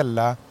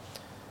kulturella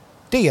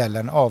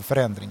delen av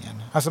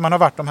förändringen. Alltså man har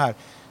varit de här,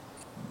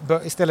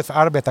 istället för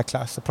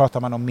arbetarklass så pratar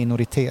man om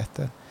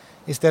minoriteter.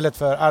 Istället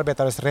för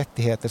arbetares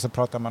rättigheter så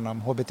pratar man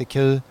om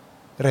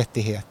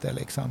hbtq-rättigheter.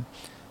 Liksom.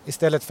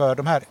 Istället för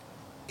de här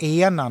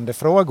enande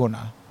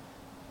frågorna,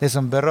 det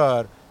som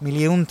berör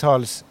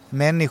miljontals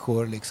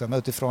människor liksom,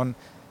 utifrån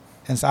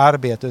ens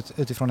arbete,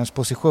 utifrån ens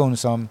position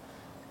som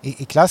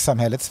i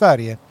klassamhället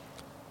Sverige,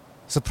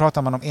 så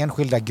pratar man om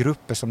enskilda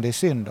grupper som det är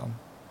synd om.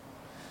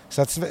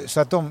 Så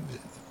att de,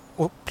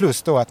 och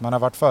plus då att man har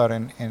varit för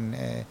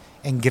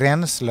en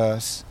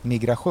gränslös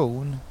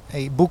migration,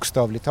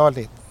 bokstavligt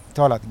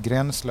talat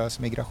gränslös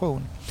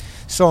migration,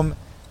 som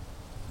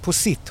på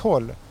sitt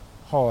håll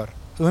har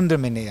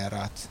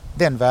underminerat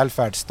den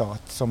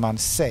välfärdsstat som man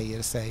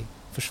säger sig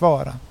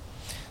försvara.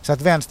 Så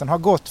att vänstern har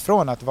gått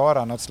från att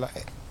vara något slags,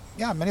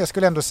 ja men jag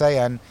skulle ändå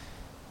säga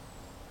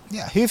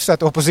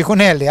hyfsat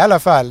oppositionell i alla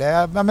fall,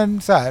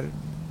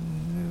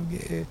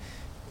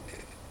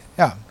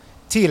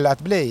 till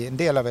att bli en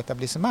del av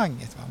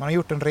etablissemanget. Man har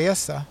gjort en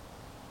resa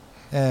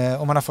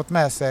och man har fått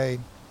med sig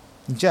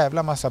en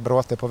jävla massa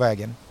bråte på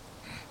vägen.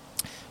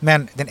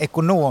 Men den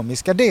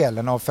ekonomiska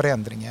delen av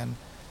förändringen,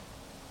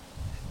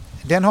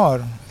 den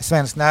har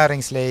Svenskt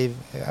Näringsliv,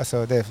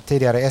 alltså det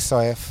tidigare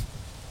SAF,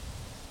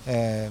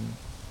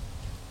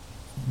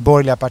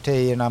 borgerliga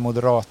partierna,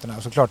 Moderaterna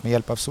och såklart med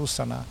hjälp av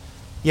sossarna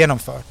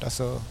genomfört.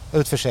 Alltså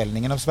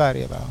utförsäljningen av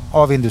Sverige,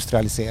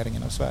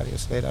 avindustrialiseringen av Sverige och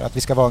så vidare. Att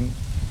vi ska vara en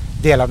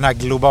del av den här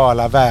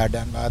globala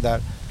världen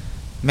där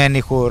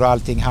människor och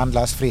allting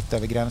handlas fritt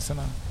över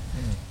gränserna.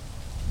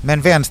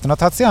 Men vänstern har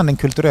tagit sig an den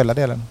kulturella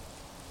delen.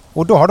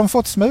 Och då har de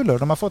fått smulor,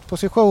 de har fått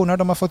positioner,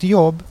 de har fått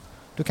jobb.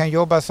 Du kan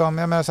jobba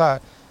som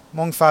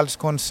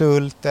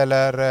mångfaldskonsult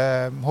eller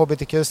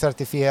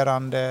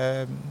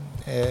hbtq-certifierande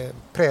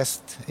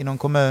präst i någon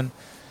kommun.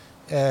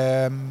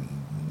 Det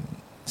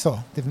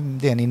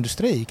är en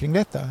industri kring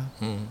detta.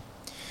 Mm.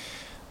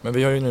 Men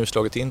vi har ju nu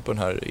slagit in på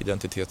den här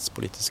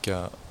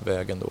identitetspolitiska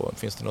vägen då.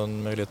 Finns det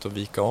någon möjlighet att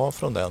vika av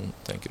från den,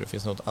 tänker du?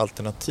 Finns det något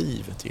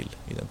alternativ till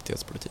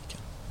identitetspolitiken?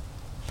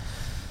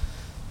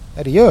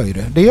 Ja, det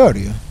gör det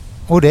ju.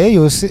 Och det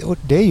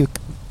är ju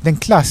den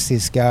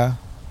klassiska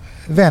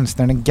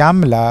vänstern, den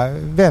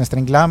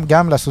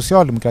gamla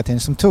socialdemokratin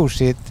som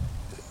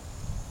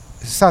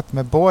satt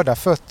med båda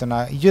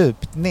fötterna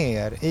djupt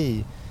ner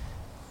i,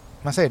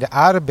 man säger det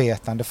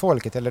arbetande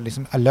folket eller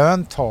liksom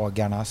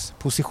löntagarnas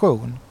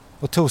position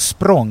och tog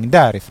språng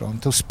därifrån,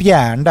 tog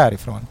spjärn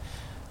därifrån.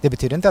 Det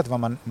betyder inte att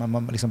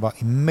man liksom var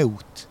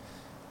emot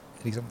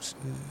liksom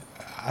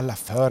alla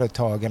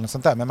företag eller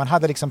sånt där, men man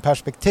hade liksom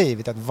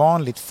perspektivet att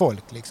vanligt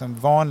folk, liksom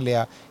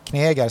vanliga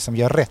knegare som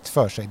gör rätt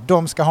för sig,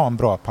 de ska ha en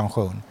bra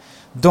pension.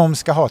 De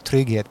ska ha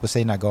trygghet på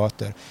sina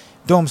gator.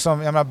 De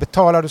som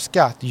betalar du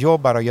skatt,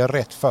 jobbar och gör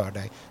rätt för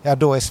dig, ja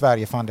då är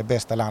Sverige fan det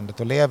bästa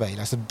landet att leva i.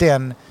 Alltså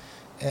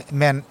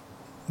men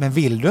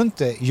vill du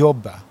inte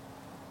jobba,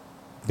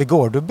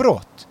 begår du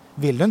brott,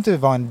 vill du inte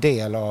vara en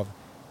del av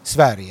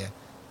Sverige,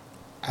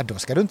 ja, då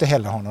ska du inte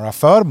heller ha några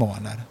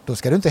förmåner. Då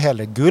ska du inte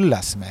heller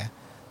gullas med.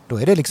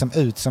 Då är det liksom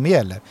ut som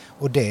gäller.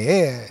 Och det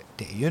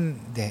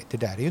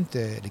där är ju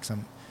inte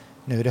liksom,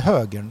 nu är det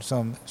högern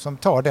som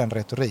tar den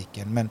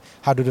retoriken. Men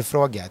hade du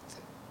frågat,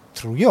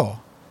 tror jag,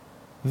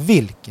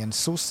 vilken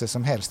sosse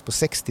som helst på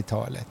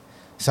 60-talet,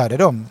 så hade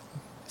de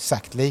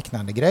sagt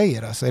liknande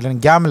grejer. Alltså, eller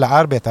den gamla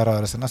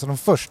arbetarrörelsen, alltså de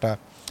första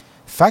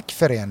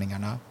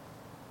fackföreningarna,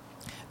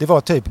 det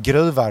var typ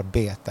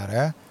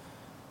gruvarbetare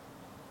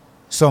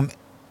som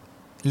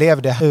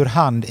levde ur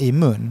hand i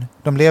mun.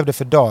 De levde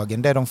för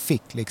dagen, det de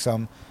fick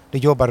liksom, det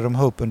jobbade de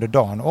ihop under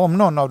dagen. Och om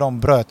någon av dem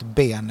bröt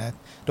benet,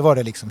 då var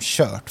det liksom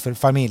kört för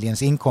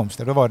familjens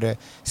inkomster. Då var det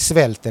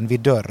svälten vid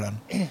dörren.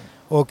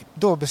 Och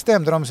då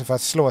bestämde de sig för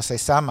att slå sig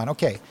samman.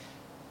 Okej,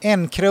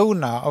 1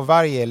 krona av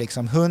varje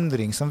liksom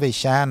 100 som vi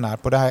tjänar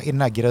på i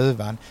den här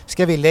gruvan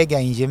ska vi lägga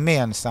i en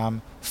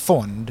gemensam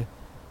fond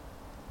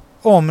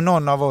om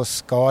någon av oss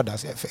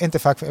skadas, inte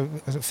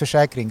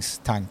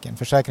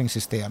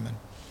försäkringssystemen,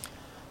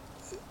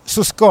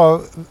 så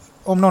ska,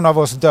 om någon av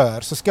oss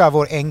dör, så ska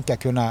vår änka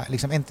kunna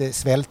liksom inte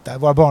svälta.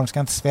 Våra barn ska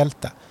inte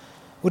svälta.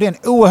 Och det är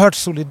en oerhört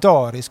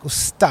solidarisk och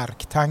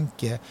stark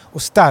tanke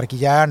och stark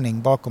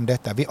gärning bakom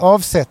detta.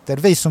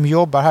 Vi som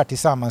jobbar här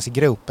tillsammans i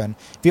gruppen,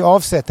 vi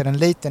avsätter en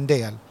liten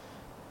del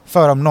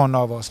för om någon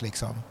av oss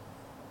liksom.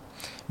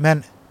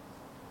 Men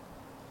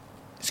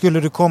skulle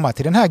du komma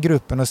till den här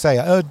gruppen och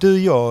säga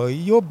jag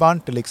jobbar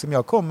inte liksom,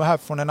 jag kommer här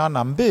från en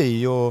annan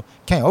by och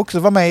kan jag också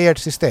vara med i ert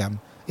system?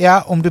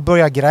 Ja, om du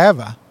börjar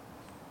gräva.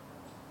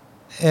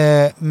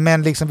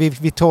 Men liksom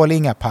vi tål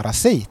inga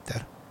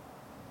parasiter.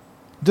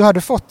 Du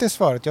hade fått det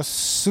svaret, jag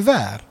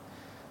svär.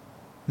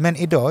 Men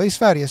idag i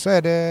Sverige så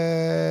är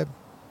det...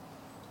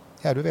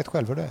 Ja, du vet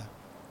själv hur det är.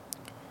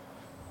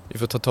 Vi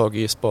får ta tag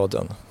i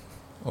spaden.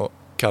 Och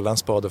kalla en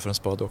spade för en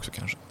spade också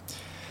kanske.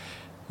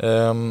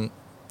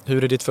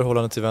 Hur är ditt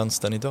förhållande till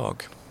vänstern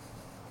idag?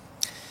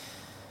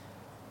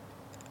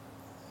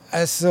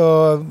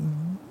 Alltså,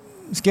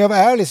 ska jag vara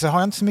ärlig så har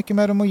jag inte så mycket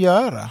med dem att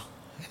göra.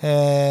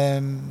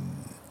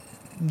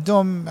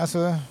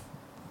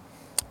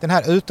 Den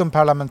här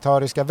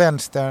utomparlamentariska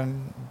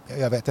vänstern,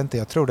 jag vet inte,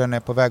 jag tror den är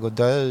på väg att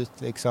dö ut.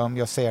 Liksom.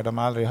 Jag ser dem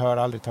aldrig, hör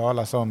aldrig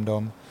talas om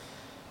dem.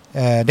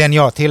 Den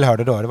jag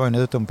tillhörde då, det var en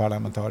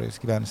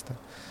utomparlamentarisk vänster.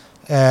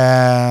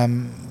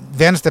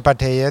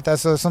 Vänsterpartiet,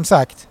 alltså som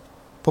sagt,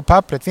 på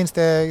pappret finns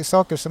det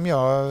saker som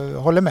jag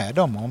håller med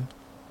dem om.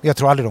 Jag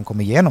tror aldrig de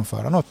kommer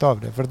genomföra något av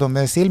det, för de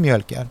är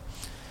sillmjölkar.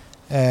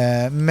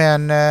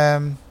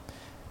 Men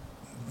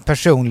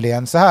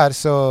personligen så här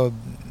så...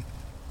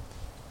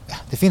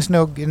 Det finns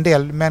nog en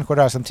del människor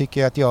där som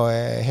tycker att jag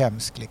är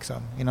hemsk liksom,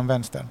 inom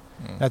vänstern.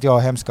 Att jag har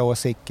hemska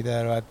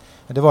åsikter. Och att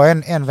det var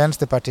en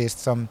vänsterpartist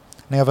som,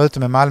 när jag var ute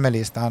med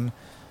Malmölistan,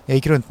 jag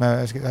gick runt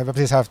med, jag hade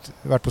precis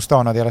varit på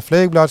stan och delat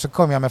flygblad, så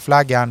kom jag med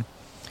flaggan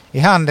i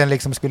handen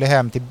liksom, skulle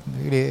hem till,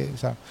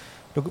 så här.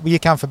 Då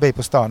gick han förbi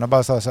på stan och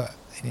bara sa så,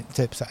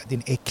 typ så här,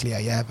 din äckliga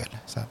jävel.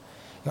 Så här.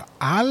 Jag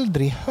har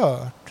aldrig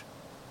hört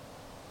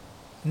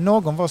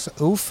någon vara så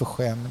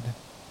oförskämd.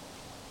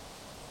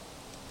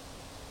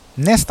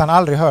 Nästan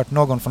aldrig hört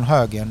någon från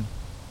högern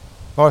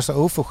vara så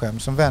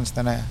oförskämd som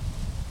vänstern är.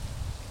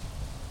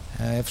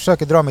 Jag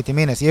försöker dra mig till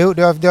minnes. Jo,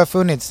 det har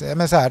funnits,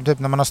 men så här, typ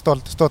när man har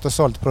stått och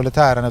sålt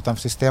proletären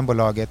utanför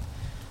Systembolaget.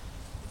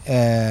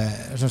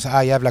 Som så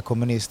här, jävla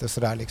kommunist och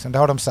sådär liksom. Det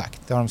har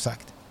de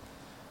sagt.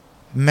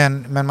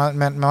 Men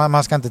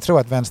man ska inte tro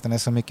att vänstern är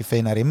så mycket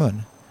finare i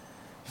mun.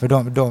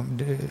 För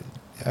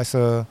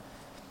alltså,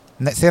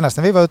 senast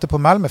när vi var ute på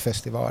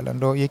Malmöfestivalen,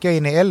 då gick jag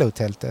in i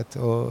LO-tältet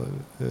och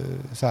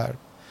så här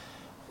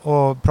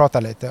och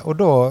pratade lite. Och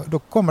då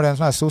kommer det en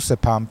sån här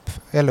sossepamp,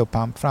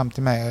 LO-pamp fram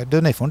till mig.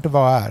 Du, ni får inte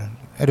vara här.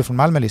 Är du från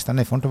Malmölistan?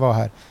 Ni får inte vara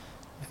här.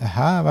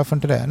 Jaha, varför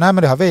inte det? Nej,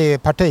 men det har vi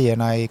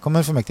partierna i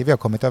kommunfullmäktige. Vi har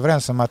kommit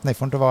överens om att ni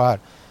får inte vara här.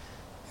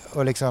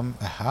 Och liksom,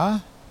 jaha,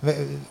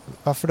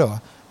 varför då?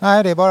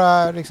 Nej, det är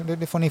bara, liksom,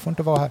 ni får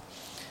inte vara här.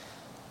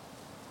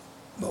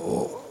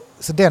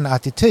 Så den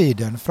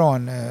attityden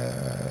från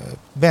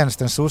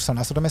vänsterns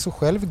sossarna, alltså de är så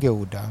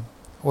självgoda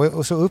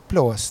och så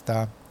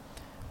upplåsta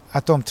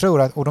att de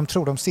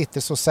tror de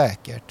sitter så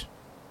säkert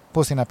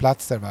på sina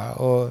platser. Va?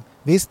 Och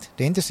visst,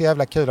 det är inte så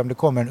jävla kul om det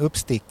kommer en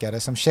uppstickare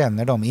som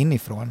känner dem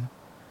inifrån.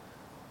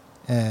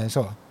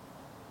 Så.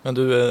 Men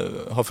du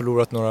har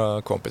förlorat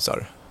några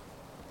kompisar?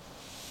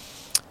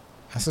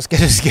 Alltså ska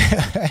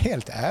jag vara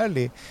helt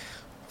ärlig,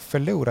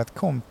 förlorat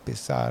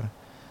kompisar?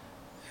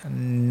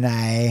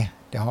 Nej,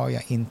 det har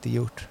jag inte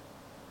gjort.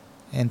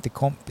 Inte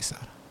kompisar.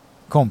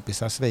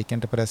 Kompisar sviker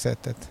inte på det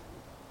sättet.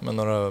 Men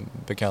några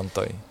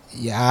bekanta i?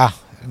 Ja,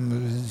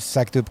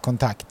 sagt upp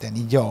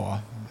kontakten, ja.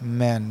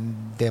 Men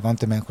det var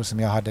inte människor som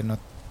jag hade något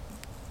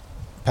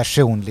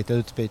personligt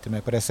utbyte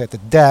med på det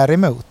sättet.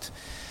 Däremot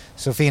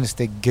så finns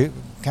det,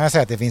 kan jag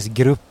säga att det finns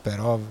grupper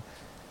av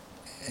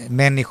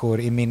människor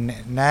i min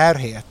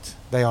närhet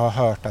där jag har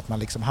hört att man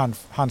liksom,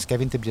 han ska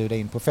vi inte bjuda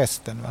in på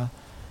festen, va?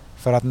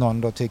 För att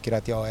någon då tycker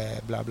att jag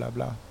är bla bla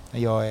bla.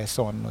 Jag är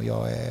sån och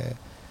jag är...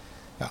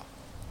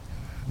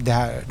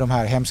 Ja, de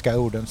här hemska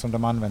orden som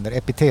de använder.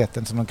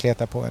 Epiteten som de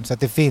kletar på en. Så att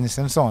det finns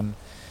en sån.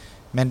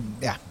 Men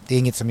ja, det är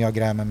inget som jag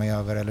grämer mig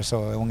över eller så.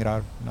 Jag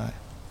ångrar. Nej,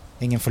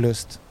 ingen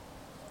förlust.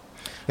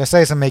 Jag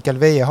säger som Mikael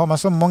Wiehe. Har man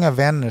så många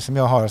vänner som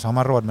jag har så har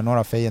man råd med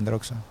några fiender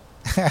också.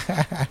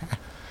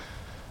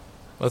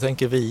 Vad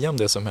tänker vi om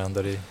det som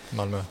händer i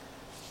Malmö?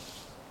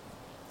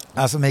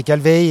 Alltså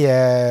Mikael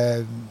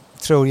Wiehe...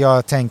 tror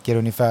jag tänker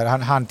ungefär,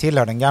 han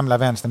tillhör den gamla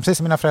vänstern, precis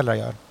som mina föräldrar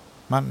gör.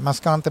 Man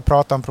ska inte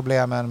prata om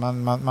problemen,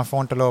 man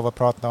får inte lov att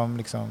prata om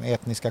liksom,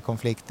 etniska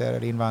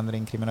konflikter,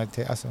 invandring,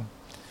 kriminalitet, alltså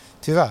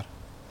tyvärr.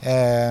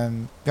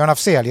 Björn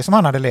Afzelius, som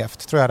han hade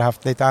levt, tror jag hade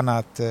haft lite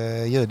annat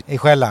ljud i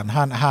skällan.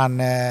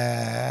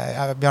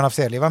 Björn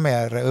Afzelius var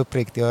mer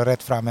uppriktig och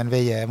rätt fram än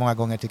vi många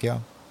gånger tycker jag.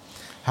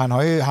 Han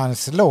har ju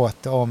hans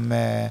låt om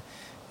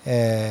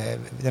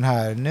den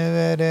här,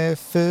 nu är det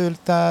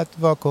fult att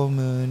vara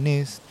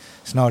kommunist.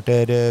 Snart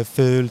är det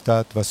fult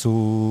att vara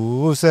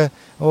sosse,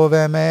 och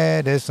vem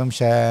är det som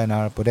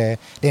tjänar på det?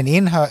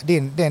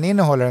 Den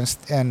innehåller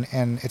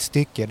ett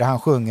stycke där han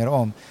sjunger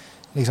om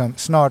liksom,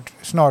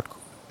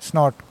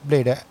 snart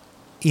blir det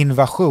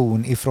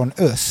invasion ifrån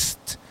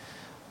öst,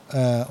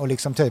 och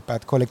liksom typ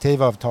att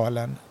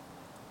kollektivavtalen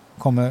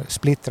kommer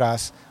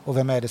splittras, och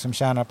vem är det som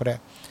tjänar på det?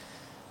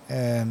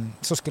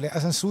 Så skulle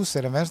en sosse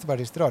eller en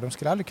vänsterpartist idag, de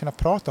skulle aldrig kunna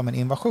prata om en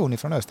invasion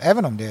ifrån öst,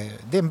 även om det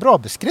är en bra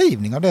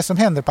beskrivning av det som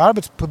händer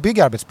på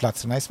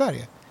byggarbetsplatserna i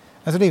Sverige.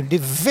 Alltså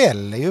det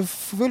väller ju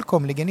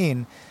fullkomligen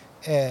in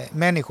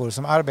människor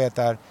som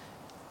arbetar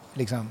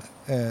liksom,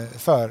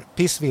 för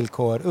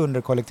pissvillkor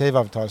under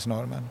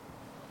kollektivavtalsnormen.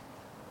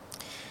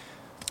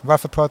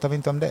 Varför pratar vi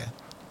inte om det?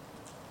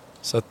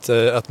 Så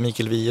att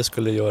Mikael Wiehe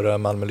skulle göra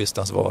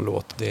Malmölistans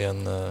vallåt, det är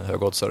en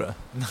högoddsare?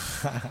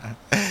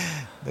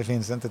 Det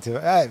finns inte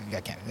tyvärr.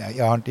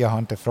 Jag har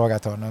inte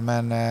frågat honom,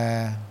 men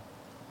det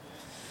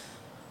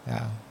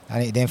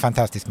är en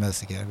fantastisk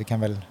musiker. Vi kan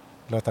väl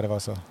låta det vara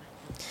så.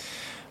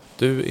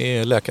 Du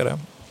är läkare.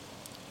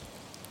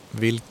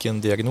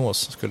 Vilken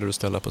diagnos skulle du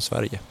ställa på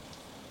Sverige?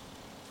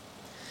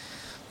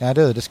 Ja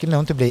det skulle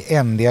nog inte bli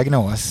en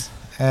diagnos.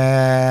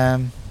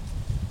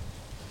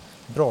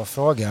 Bra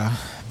fråga.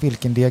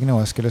 Vilken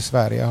diagnos skulle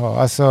Sverige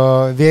ha?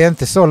 Alltså, vi är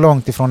inte så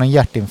långt ifrån en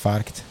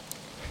hjärtinfarkt.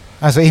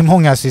 Alltså i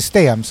många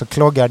system så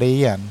kloggar det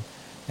igen.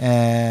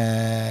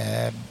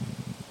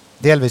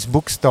 Delvis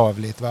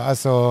bokstavligt. Va?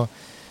 Alltså,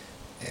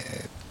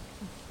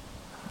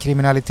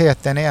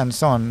 kriminaliteten är en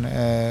sån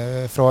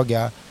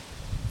fråga.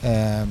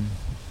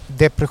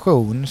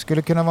 Depression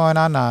skulle kunna vara en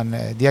annan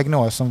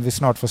diagnos som vi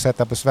snart får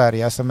sätta på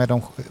Sverige. Alltså med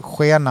de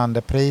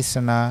skenande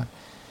priserna,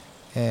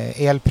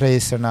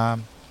 elpriserna.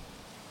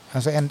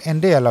 Alltså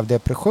en del av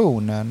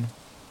depressionen,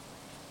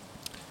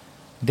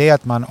 det är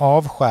att man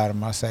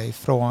avskärmar sig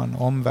från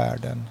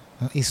omvärlden,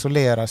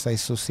 isolerar sig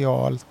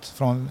socialt.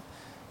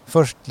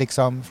 Först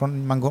liksom,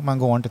 man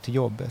går inte till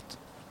jobbet.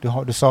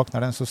 Du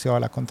saknar den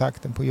sociala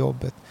kontakten på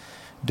jobbet.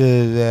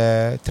 Du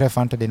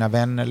träffar inte dina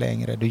vänner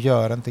längre. Du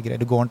gör inte grejer.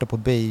 Du går inte på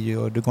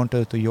bio. Du går inte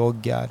ut och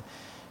joggar.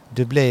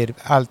 Du blir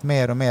allt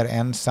mer och mer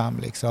ensam.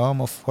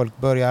 Liksom, och folk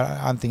börjar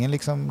antingen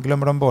liksom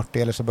glömmer de bort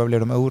det eller så blir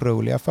de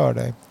oroliga för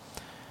dig.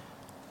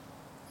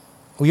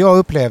 Och jag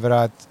upplever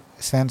att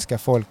svenska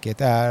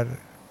folket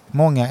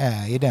många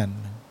är i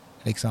den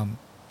liksom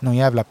någon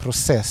jävla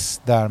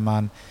process där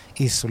man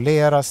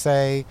isolerar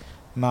sig,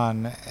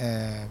 man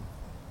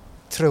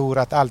tror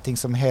att allting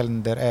som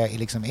händer är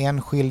liksom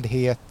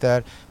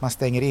enskildheter, man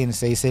stänger in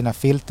sig i sina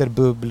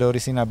filterbubblor, i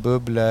sina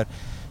bubblor.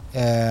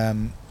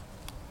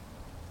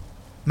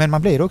 Men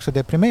man blir också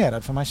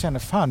deprimerad för man känner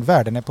fan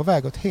världen är på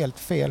väg åt helt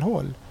fel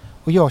håll.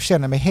 Och jag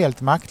känner mig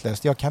helt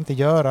maktlös, jag kan inte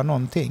göra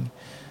någonting.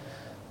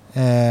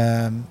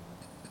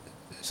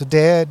 Så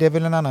det är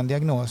väl en annan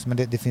diagnos, men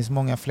det finns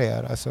många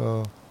fler.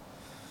 Alltså,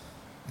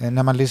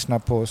 när man lyssnar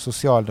på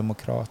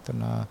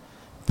Socialdemokraterna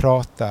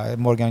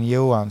Morgan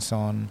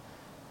Johansson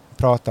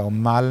prata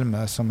om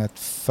Malmö som ett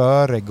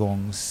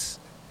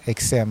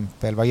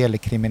föregångsexempel vad gäller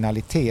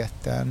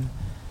kriminaliteten,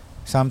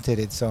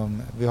 samtidigt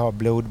som vi har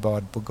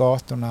blodbad på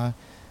gatorna,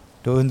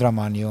 då undrar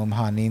man ju om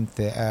han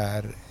inte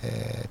är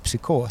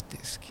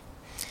psykotisk.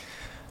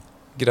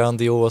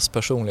 Grandios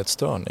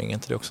personlighetsstörning, är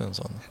inte det också en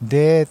sån?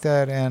 Det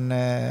är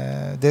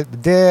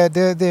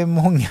det är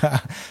många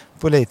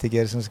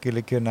politiker som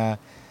skulle kunna...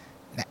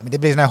 Nej, men det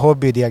blir sån här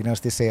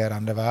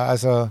hobbydiagnostiserande. Va?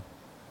 Alltså,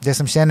 det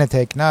som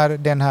kännetecknar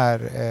den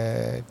här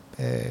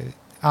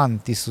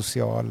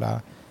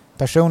antisociala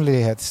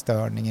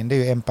personlighetsstörningen, det är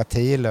ju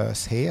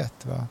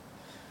empatilöshet. Va?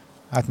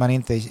 Att man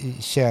inte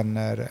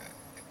känner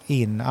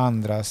in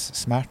andras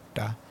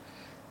smärta.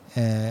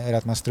 Eller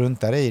att man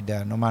struntar i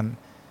den. Och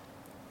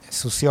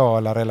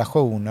sociala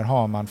relationer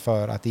har man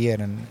för att det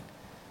ger en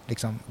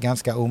liksom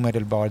ganska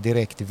omedelbar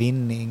direkt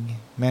vinning.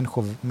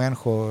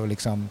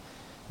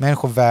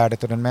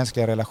 Människovärdet och den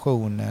mänskliga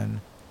relationen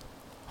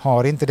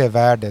har inte det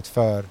värdet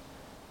för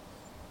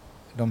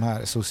de här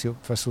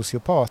för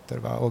sociopater.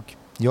 Va? Och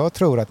jag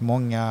tror att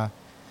många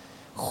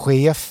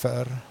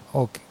chefer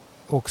och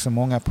också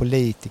många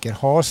politiker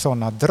har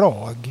sådana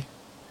drag.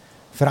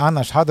 För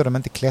annars hade de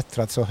inte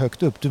klättrat så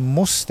högt upp. Du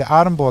måste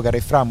armbåga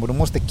dig fram och du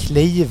måste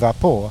kliva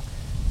på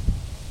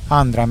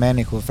andra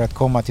människor för att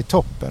komma till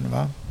toppen.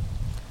 Va?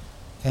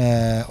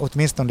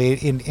 Åtminstone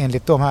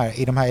enligt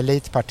i de här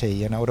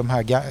elitpartierna och de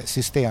här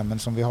systemen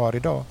som vi har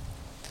idag.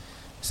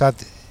 Så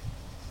att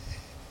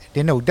det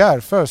är nog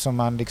därför som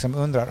man liksom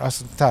undrar,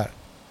 alltså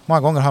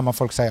många gånger hör man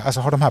folk säga,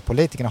 alltså har de här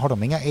politikerna, har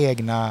de inga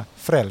egna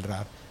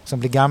föräldrar som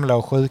blir gamla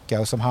och sjuka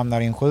och som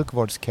hamnar i en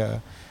sjukvårdskö?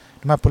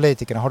 De här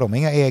politikerna, har de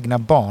inga egna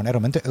barn? Är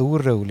de inte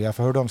oroliga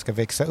för hur de ska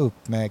växa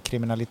upp med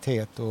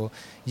kriminalitet och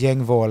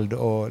gängvåld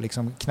och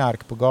liksom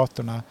knark på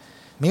gatorna?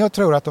 Men jag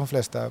tror att de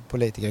flesta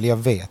politiker, eller jag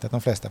vet att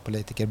de flesta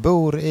politiker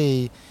bor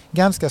i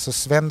ganska så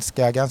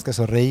svenska, ganska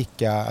så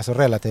rika, alltså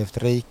relativt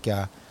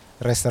rika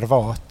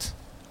reservat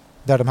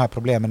där de här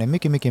problemen är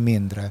mycket, mycket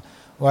mindre.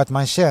 Och att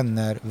man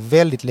känner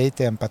väldigt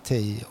lite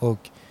empati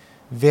och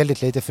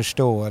väldigt lite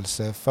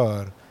förståelse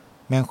för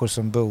människor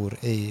som bor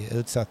i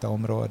utsatta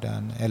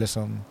områden eller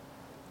som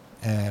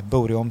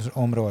bor i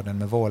områden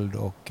med våld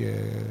och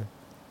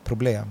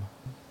problem.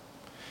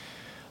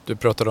 Du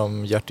pratade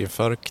om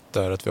hjärtinfarkt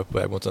där, att vi är på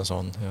väg mot en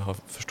sån. Jag har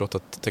förstått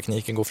att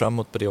tekniken går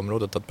framåt på det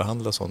området att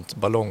behandla sånt.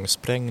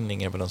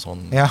 Ballongsprängning är väl en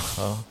sån. Ja.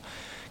 Ja.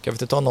 Kan vi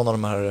inte ta någon av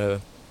de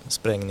här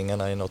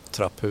sprängningarna i något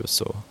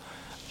trapphus och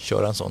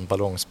köra en sån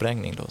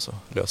ballongsprängning då, så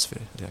löser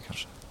vi det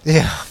kanske.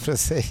 Ja,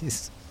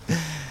 precis.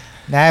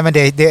 Nej, men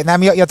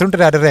jag tror inte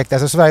det är direkt.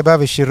 Alltså, Sverige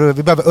behöver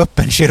vi behöver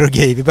öppen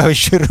kirurgi, vi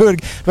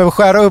behöver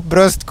skära upp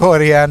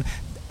bröstkorgen,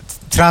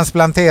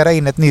 transplantera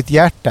in ett nytt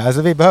hjärta.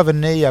 Alltså vi behöver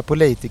nya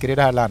politiker i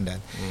det här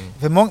landet.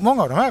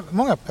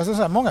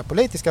 För många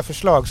politiska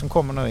förslag som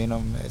kommer nu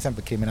inom till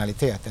exempel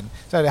kriminaliteten,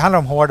 så det handlar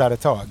om hårdare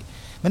tag.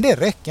 Men det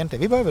räcker inte.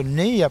 Vi behöver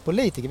nya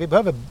politiker. Vi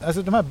behöver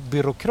de här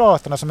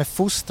byråkraterna som är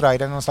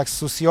fostrade i någon slags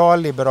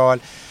socialliberal,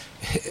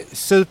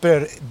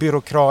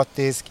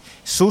 superbyråkratisk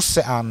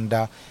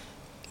sosseanda.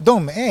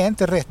 De är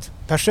inte rätt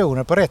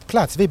personer på rätt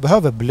plats. Vi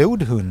behöver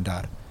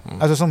blodhundar.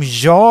 Alltså som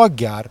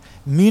jagar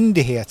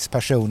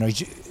myndighetspersoner,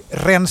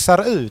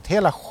 rensar ut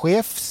hela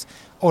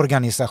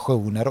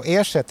chefsorganisationer och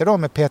ersätter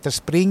dem med Peter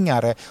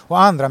Springare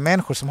och andra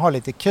människor som har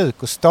lite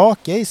kuk och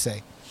stake i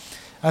sig.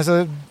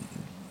 Alltså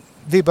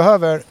vi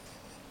behöver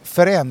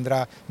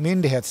förändra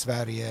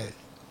myndighetssverige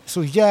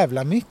så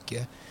jävla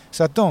mycket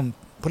så att de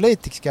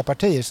politiska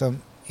partier som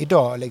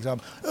idag liksom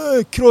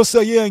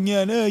krossa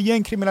gängen,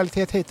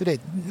 gängkriminalitet hit och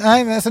dit.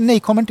 Nej, alltså ni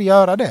kommer inte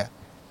göra det.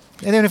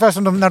 Det är ungefär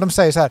som när de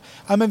säger så här,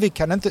 men vi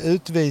kan inte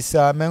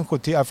utvisa människor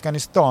till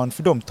Afghanistan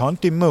för de tar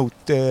inte emot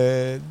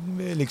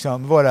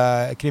liksom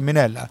våra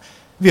kriminella.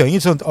 Vi har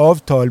inget sånt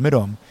avtal med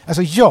dem.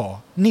 Alltså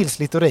Nils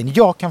Littorin,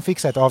 jag kan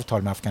fixa ett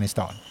avtal med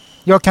Afghanistan.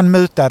 Jag kan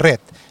muta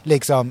rätt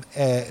liksom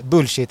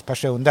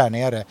bullshit-person där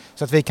nere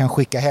så att vi kan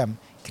skicka hem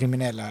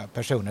kriminella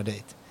personer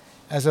dit.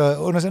 Alltså,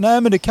 och de säger,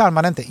 nej men det kan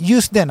man inte.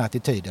 Just den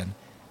attityden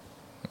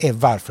är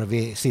varför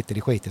vi sitter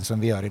i skiten som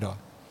vi gör idag.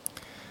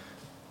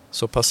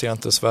 Så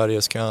patienter i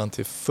Sverige ska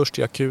först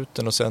till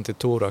akuten och sen till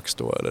thorax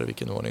då, eller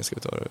vilken ordning ska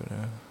vi ta det?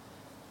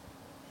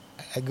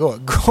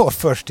 Gå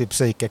först till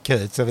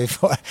psykakut så vi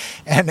får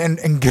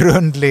en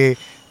grundlig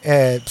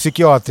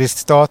psykiatrisk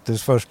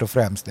status först och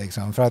främst.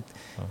 Liksom. För att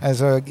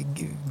alltså,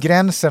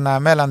 gränserna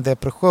mellan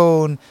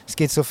depression,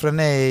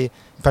 schizofreni,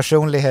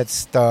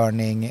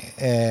 personlighetsstörning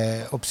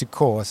och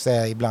psykos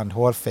är ibland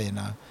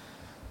hårfina.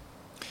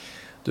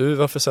 Du,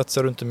 varför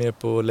satsar du inte mer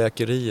på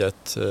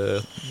läkeriet?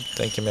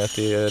 Tänker mig att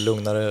det är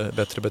lugnare,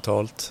 bättre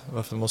betalt.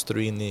 Varför måste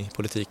du in i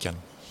politiken?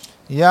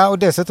 Ja, och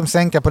dessutom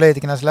sänka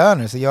politikernas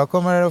löner. Så jag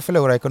kommer att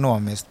förlora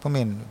ekonomiskt på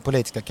min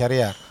politiska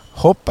karriär.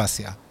 Hoppas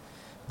jag.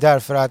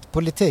 Därför att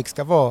politik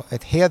ska vara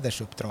ett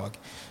hedersuppdrag.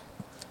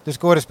 Du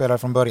skådespelar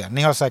från början.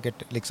 Ni har säkert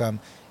liksom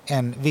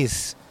en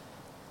viss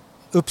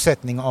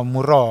uppsättning av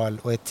moral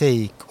och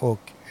etik och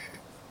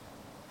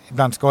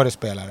bland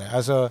skådespelare.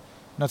 Alltså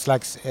något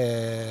slags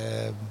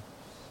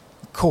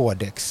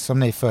kodex som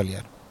ni följer.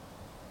 Är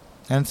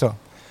det inte så?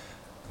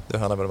 Det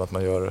handlar väl om att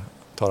man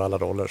tar alla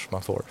roller som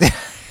man får.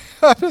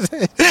 Ja,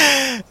 precis.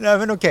 Nej,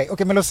 men okej,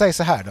 men låt säga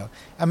så här då.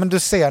 Ja, men du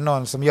ser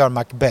någon som gör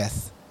Macbeth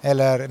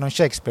eller någon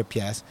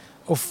Shakespeare-pjäs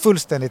och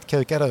fullständigt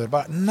kukar ur.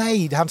 Bara,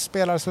 nej, han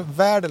spelar så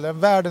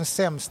världens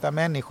sämsta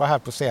människa här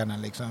på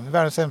scenen. Liksom.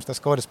 Världens sämsta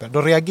skådespelare.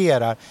 Då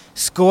reagerar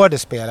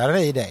skådespelaren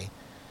i dig.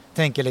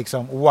 Tänker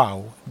liksom,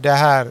 wow, det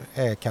här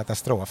är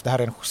katastrof. Det här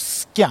är en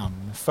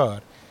skam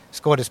för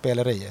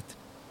skådespeleriet.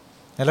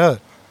 Eller hur?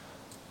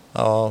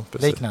 Ja,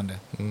 precis. Liknande,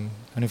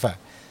 ungefär.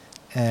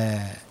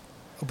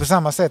 Och på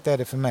samma sätt är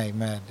det för mig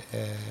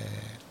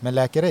med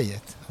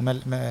läkeriet och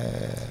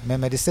med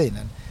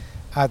medicinen.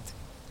 Att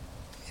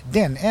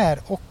den är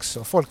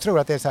också, folk tror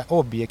att det är så här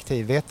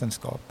objektiv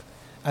vetenskap.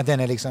 Att den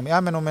är liksom,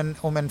 ja men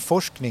om en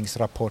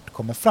forskningsrapport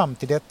kommer fram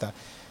till detta,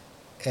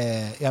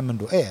 ja men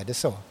då är det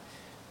så.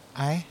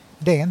 Nej,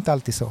 det är inte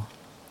alltid så.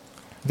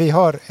 Vi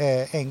har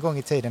en gång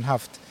i tiden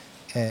haft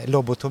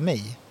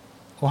lobotomi.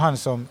 Och han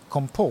som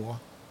kom på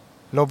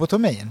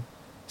lobotomin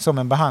som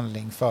en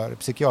behandling för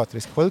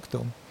psykiatrisk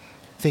sjukdom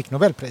fick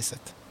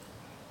Nobelpriset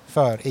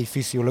i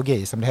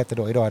fysiologi, som det hette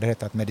då. Idag har det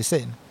hetat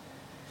medicin.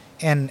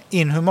 En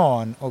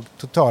inhuman och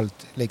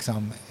totalt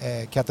liksom,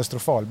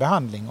 katastrofal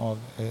behandling av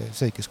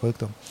psykisk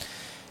sjukdom.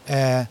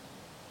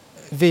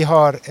 Vi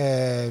har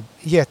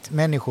gett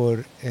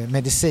människor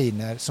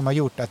mediciner som har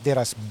gjort att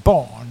deras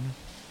barn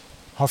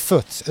har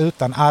fötts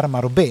utan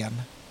armar och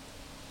ben.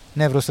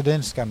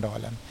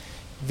 Neurosedynskandalen.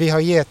 Vi har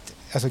gett,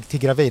 alltså till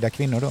gravida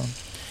kvinnor då.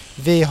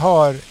 Vi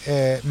har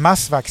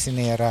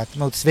massvaccinerat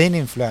mot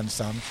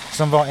svininfluensan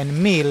som var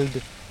en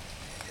mild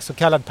så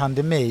kallad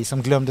pandemi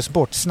som glömdes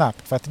bort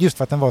snabbt för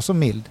att den var så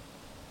mild.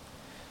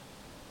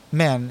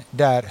 Men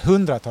där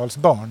hundratals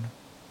barn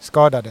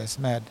skadades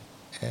med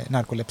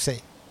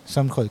narkolepsi,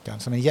 sömnsjukan,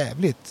 som är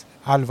jävligt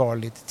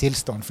allvarligt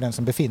tillstånd för den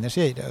som befinner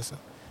sig i det.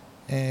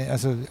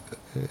 Alltså,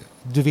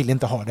 du vill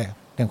inte ha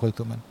den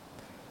sjukdomen.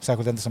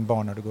 Särskilt inte som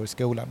barn när du går i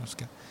skolan och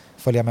ska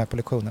följa med på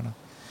lektionerna.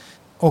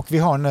 Och vi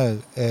har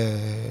nu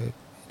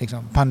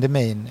liksom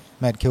pandemin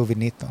med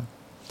covid-19.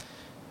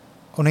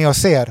 Och när jag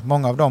ser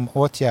många av de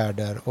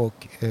åtgärder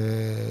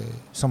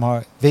som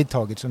har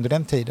vidtagits under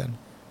den tiden,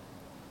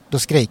 då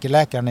skriker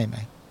läkaren i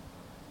mig.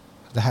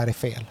 Det här är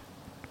fel.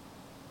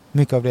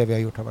 Mycket av det vi har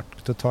gjort har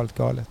varit totalt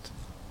galet.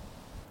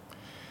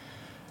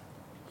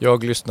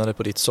 Jag lyssnade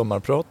på ditt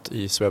sommarprat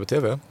i Sveb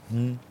TV.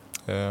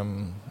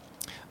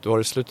 Du har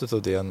i slutet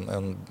av det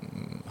en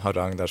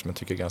harang där som jag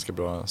tycker ganska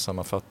bra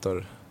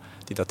sammanfattar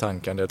dina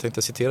tankar. Jag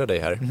tänkte citera dig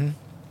här.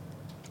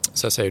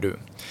 Så här säger du.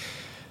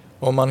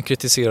 Om man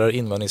kritiserar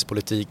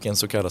invandringspolitiken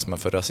så kallas man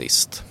för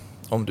rasist.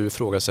 Om du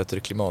ifrågasätter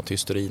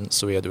klimathysterin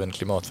så är du en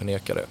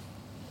klimatförnekare.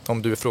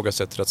 Om du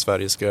ifrågasätter att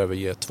Sverige ska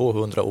överge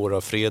 200 år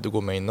av fred och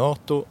gå med i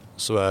NATO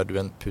så är du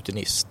en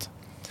putinist.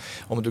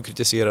 Om du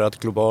kritiserar att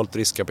globalt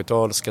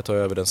riskkapital ska ta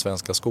över den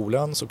svenska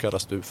skolan så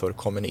kallas du för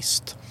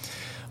kommunist.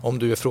 Om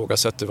du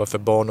ifrågasätter varför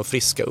barn och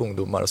friska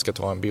ungdomar ska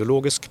ta en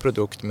biologisk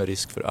produkt med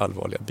risk för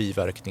allvarliga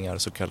biverkningar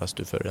så kallas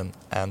du för en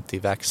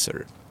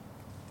anti-vaxxer.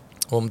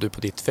 Om du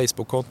på ditt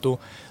Facebook-konto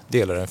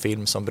delar en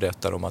film som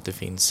berättar om att det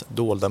finns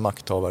dolda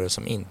makthavare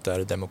som inte är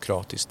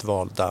demokratiskt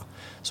valda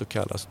så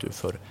kallas du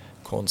för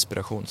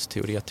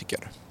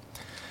konspirationsteoretiker.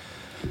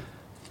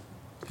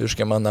 Hur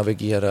ska man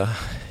navigera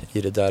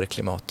i det där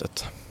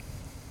klimatet?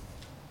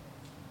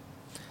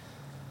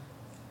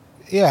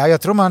 Ja,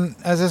 jag tror man,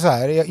 alltså så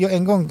här,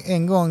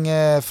 en gång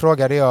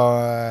frågade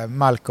jag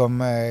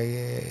Malcolm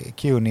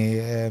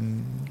Cuny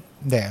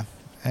det.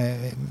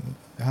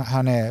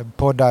 Han är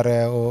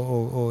poddare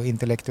och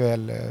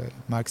intellektuell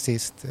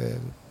marxist,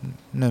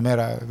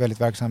 numera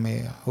väldigt verksam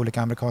i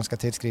olika amerikanska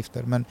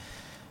tidskrifter. Men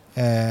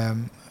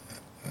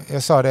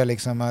jag sa det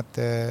liksom att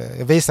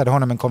jag visade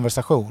honom en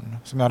konversation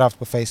som jag hade haft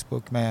på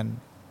Facebook med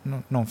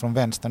någon från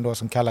vänstern då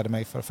som kallade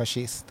mig för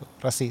fascist och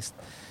rasist.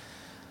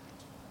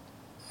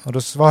 Och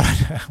då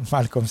svarade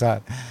Malcolm så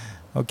här: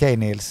 Okej,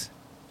 Nils,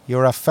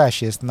 you're a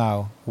fascist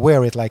now.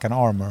 Wear it like an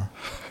armor.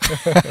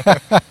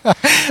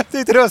 Jag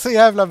tyckte det var så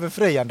jävla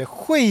befriande.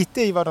 Skit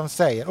i vad de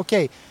säger.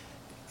 Okej,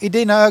 i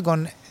dina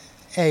ögon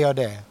är jag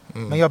det.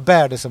 Men jag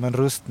bär det som en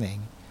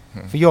rustning.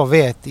 För jag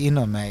vet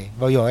inom mig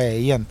vad jag är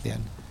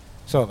egentligen.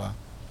 Så va.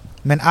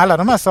 Men alla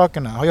de här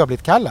sakerna har jag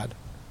blivit kallad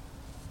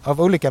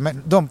av olika,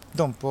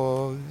 de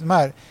på de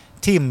här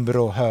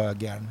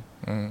Timbro-högern,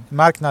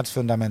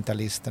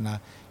 marknadsfundamentalisterna,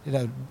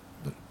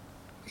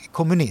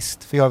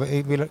 kommunist, för jag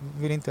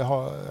vill inte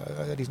ha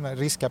liksom,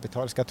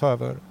 riskkapital ska ta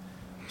över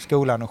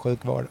skolan och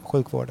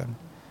sjukvården.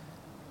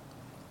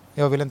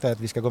 Jag vill inte att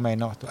vi ska gå med i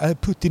NATO.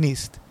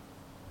 Putinist.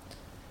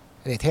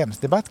 Det är ett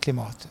hemskt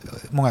debattklimat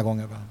många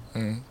gånger. Va?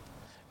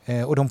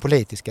 Och de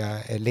politiska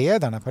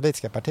ledarna,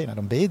 politiska partierna,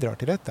 de bidrar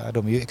till detta.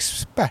 De är ju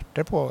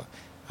experter på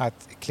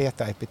att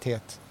kleta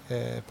epitet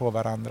på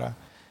varandra.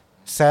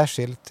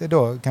 Särskilt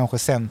då kanske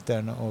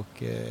Centern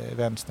och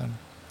Vänstern.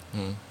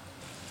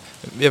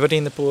 Vi har varit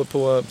inne på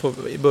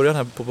i början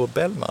här på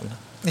Bellman.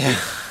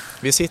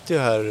 Vi sitter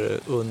ju här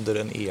under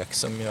en ek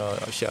som jag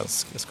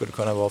känns skulle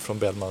kunna vara från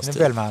Bellmans tid.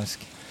 Bellmansk.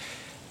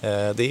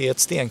 Det är ett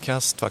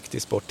stenkast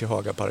faktiskt bort till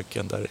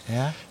Hagaparken där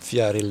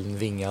fjärilen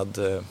vingad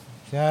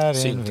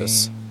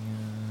syntes.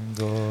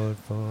 Går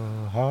på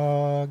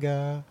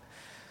Haga.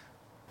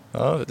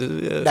 Ja,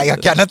 nej,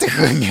 jag kan inte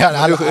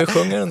sjunga. Du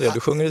sjunger en del. Du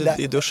sjunger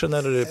i duschen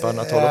eller på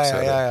annat håll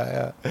också?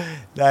 Ja.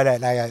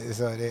 Nej,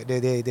 så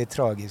det är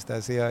tragiskt.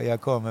 Alltså,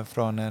 jag kommer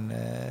från en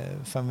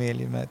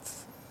familj med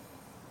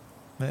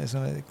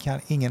som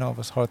ingen av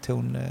oss har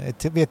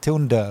vi är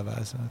tondöva.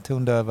 Alltså,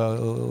 tondöva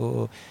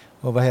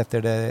och vad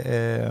heter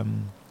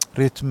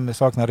det?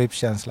 Saknar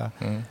rytmkänsla.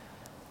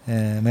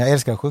 Men jag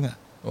älskar att sjunga.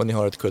 Och ni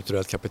har ett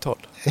kulturellt kapital.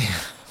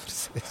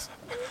 Precis.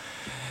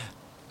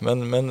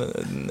 Men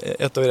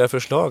ett av era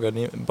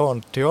förslag,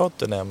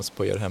 barnteater nämns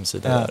på er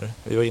hemsida där.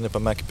 Vi var inne på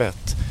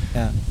Macbeth.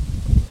 Ja.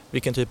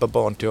 Vilken typ av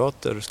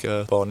barnteater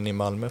ska barnen i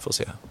Malmö få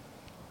se?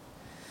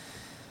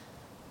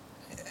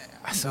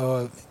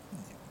 Alltså,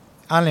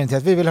 anledningen till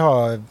att vi vill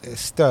ha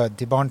stöd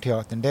till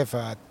barnteatern, det är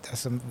för att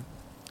alltså,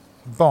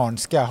 barn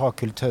ska ha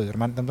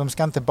kultur. De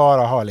ska inte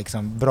bara ha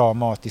liksom, bra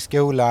mat i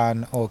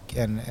skolan och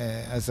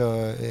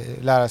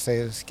lära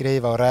sig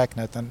skriva och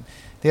räkna, utan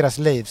deras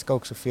liv ska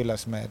också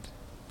fyllas med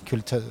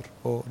kultur.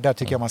 Och där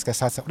tycker jag man ska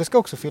satsa. Och det ska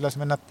också fyllas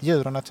med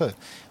djur och natur.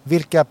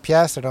 Vilka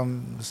pjäser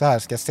de så här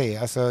ska se.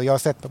 Alltså, jag har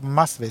sett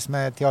massvis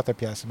med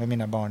teaterpjäser med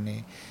mina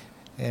barn.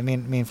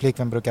 Min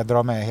flickvän brukar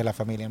dra med hela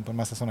familjen på en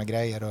massa sådana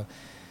grejer. Och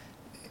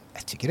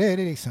jag tycker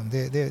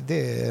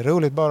det är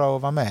roligt bara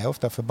att vara med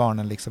ofta för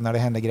barnen liksom, när det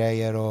händer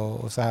grejer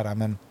och så här.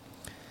 Men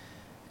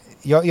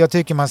jag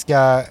tycker man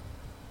ska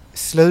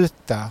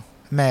sluta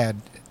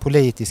med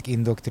politisk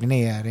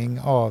indoktrinering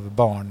av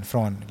barn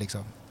från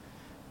liksom,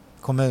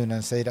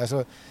 kommunens sida.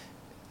 Alltså,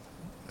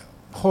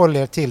 håll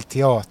er till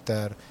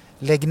teater.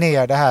 Lägg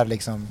ner det här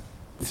liksom,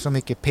 så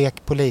mycket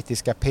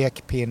politiska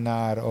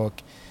pekpinnar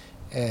och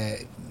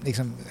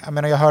liksom,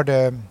 jag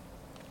hörde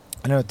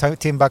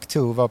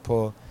Timbuktu var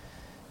på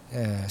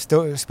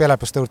spelade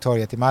på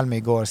Stortorget i Malmö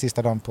igår,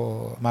 sista dagen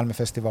på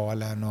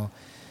Malmöfestivalen. Och,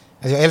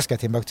 alltså jag älskar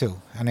Timbuktu.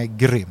 Han är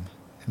grym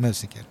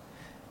musiker.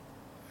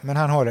 Men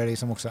han håller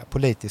liksom också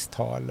politiskt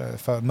tal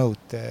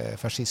mot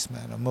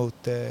fascismen och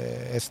mot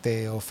SD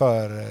och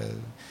för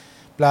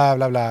bla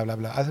bla bla bla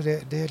bla. Alltså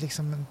det är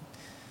liksom...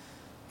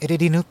 Är det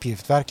din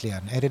uppgift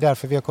verkligen? Är det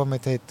därför vi har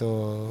kommit hit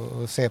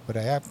och se på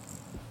det?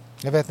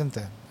 Jag vet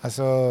inte.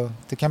 Alltså,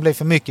 det kan bli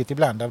för mycket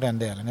ibland av den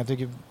delen. Jag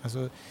tycker,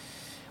 alltså,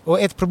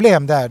 och ett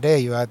problem där, det är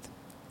ju att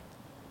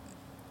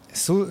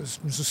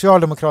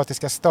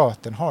socialdemokratiska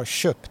staten har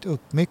köpt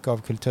upp mycket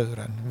av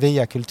kulturen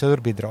via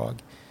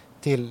kulturbidrag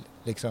till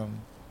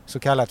liksom så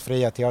kallat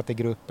fria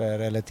teatergrupper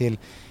eller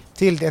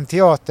till en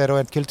teater och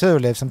ett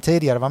kulturliv som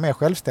tidigare var mer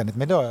självständigt.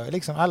 Men då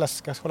liksom alla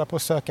ska hålla på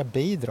att söka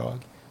bidrag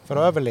för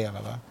att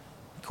överleva, va?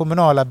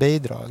 Kommunala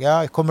bidrag.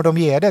 Ja, kommer de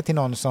ge det till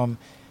någon som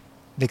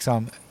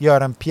liksom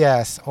gör en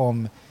pjäs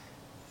om,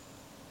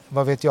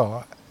 vad vet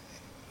jag,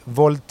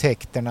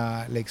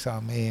 våldtäkterna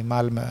liksom i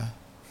Malmö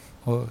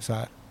och så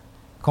här?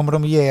 Kommer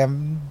de ge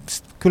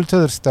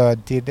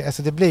kulturstöd till det?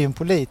 Alltså det blir ju en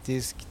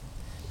politisk...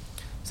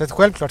 Så att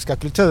självklart ska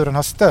kulturen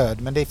ha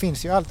stöd, men det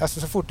finns ju allt, alltså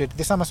så fort det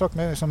är samma sak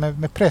som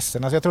med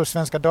pressen. Alltså jag tror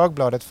Svenska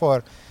Dagbladet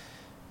får,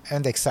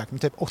 inte exakt, men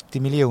typ 80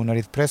 miljoner i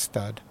ett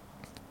pressstöd.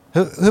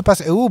 Hur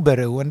pass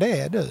oberoende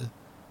är du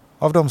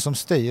av de som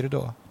styr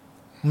då?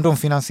 Om de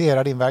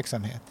finansierar din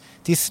verksamhet.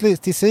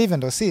 Till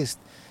syvende och sist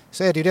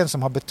så är det ju den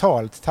som har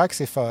betalt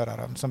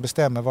taxiföraren som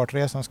bestämmer vart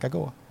resan ska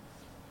gå.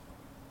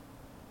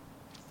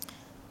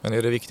 Men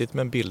är det viktigt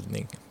med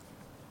bildning?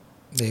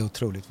 Det är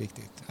otroligt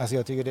viktigt. Alltså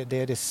jag tycker det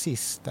är det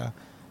sista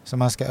som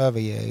man ska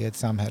överge i ett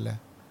samhälle.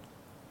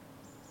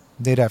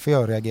 Det är därför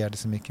jag reagerade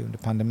så mycket under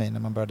pandemin när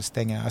man började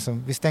stänga. Alltså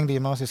vi stängde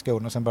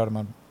gymnasieskolan och sen började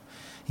man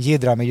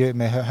jiddra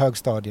med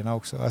högstadierna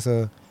också.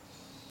 Alltså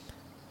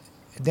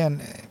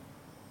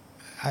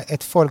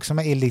ett folk som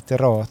är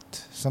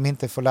illiterat, som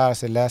inte får lära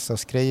sig läsa och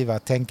skriva,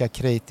 tänka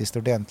kritiskt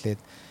ordentligt,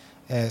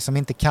 som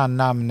inte kan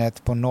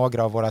namnet på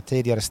några av våra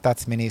tidigare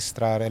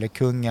statsministrar eller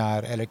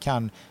kungar eller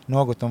kan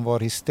något om vår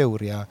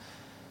historia.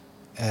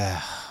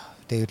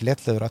 Det är ju ett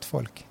lättlurat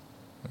folk.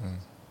 Mm.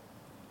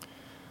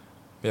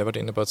 Vi har varit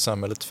inne på att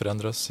samhället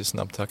förändras i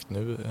snabb takt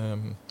nu.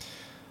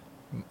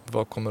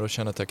 Vad kommer att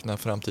känneteckna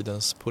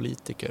framtidens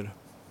politiker?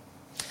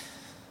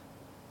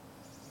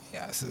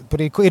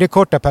 I det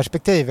korta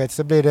perspektivet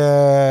så blir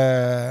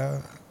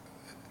det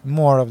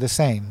more of the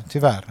same,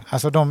 tyvärr.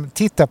 Alltså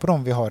titta på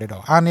dem vi har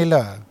idag. Annie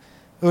Lööf,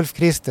 Ulf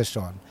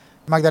Kristersson,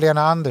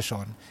 Magdalena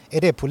Andersson.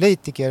 Är det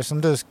politiker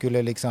som du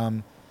skulle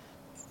liksom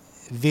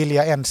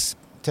vilja ens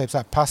typ så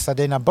här, passa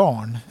dina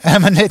barn?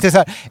 Men det är, så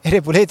här, är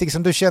det politiker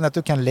som du känner att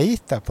du kan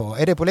lita på?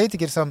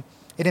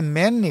 Är det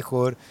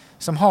människor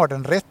som har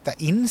den rätta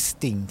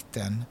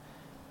instinkten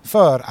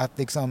för att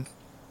liksom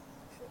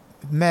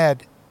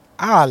med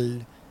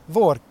all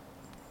vår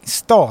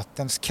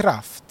statens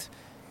kraft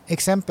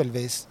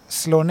exempelvis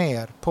slå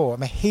ner på,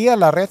 med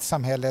hela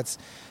rättssamhällets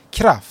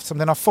kraft som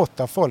den har fått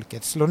av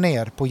folket, slå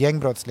ner på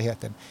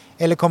gängbrottsligheten?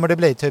 Eller kommer det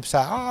bli typ så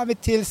här, vi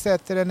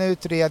tillsätter en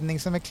utredning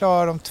som är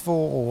klar om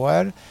 2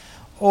 år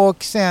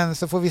och sen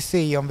så får vi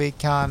se om vi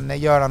kan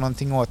göra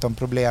någonting åt de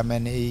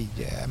problemen i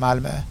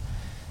Malmö?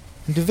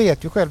 Du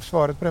vet ju själv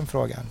svaret på den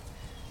frågan.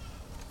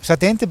 Så att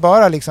det är inte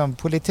bara liksom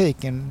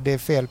politiken det är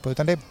fel på,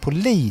 utan det är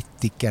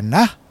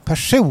politikerna,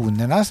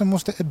 personerna som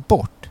måste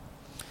bort.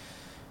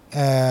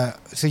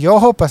 Så jag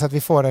hoppas att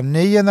vi får en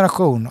ny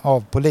generation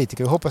av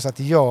politiker. Jag hoppas att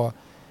jag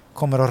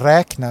kommer att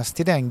räknas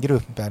till den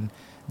gruppen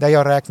där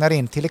jag räknar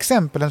in till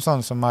exempel en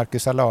sån som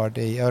Marcus Allard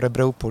i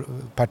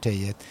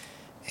Örebropartiet.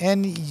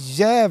 En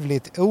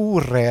jävligt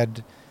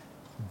orädd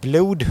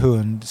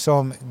blodhund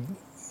som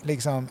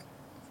liksom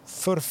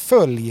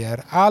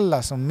förföljer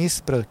alla som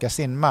missbrukar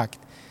sin makt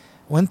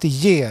och inte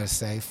ger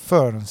sig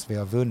förrän vi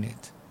har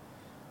vunnit.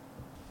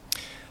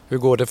 Hur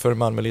går det för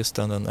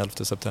Malmölistan den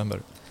 11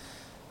 september?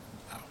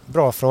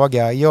 Bra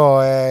fråga.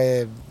 Jag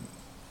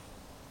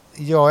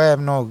är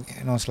nog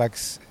någon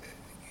slags...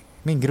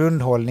 Min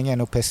grundhållning är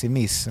nog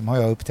pessimism, har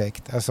jag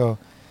upptäckt. Alltså,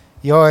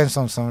 jag är en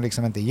sån som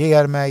liksom inte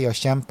ger mig. Jag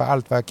kämpar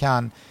allt vad jag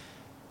kan.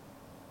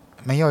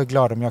 Men jag är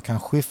glad om jag kan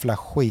skyffla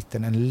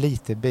skiten en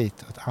liten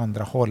bit åt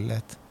andra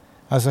hållet.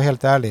 Alltså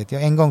helt ärligt.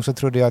 En gång så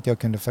trodde jag att jag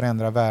kunde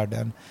förändra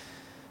världen.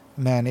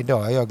 Men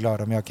idag är jag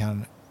glad om jag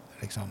kan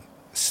liksom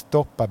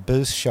stoppa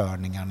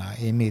buskörningarna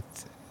i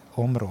mitt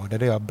område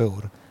där jag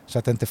bor. Så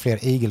att inte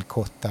fler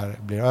igelkottar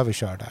blir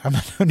överkörda.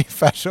 Men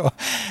ungefär så.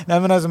 Nej,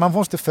 men alltså, man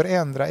måste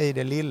förändra i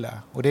det lilla.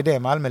 Och det är det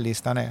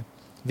Malmölistan är.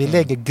 Vi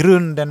lägger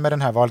grunden med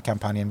den här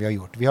valkampanjen vi har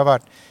gjort. Vi har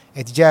varit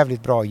ett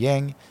jävligt bra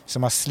gäng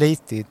som har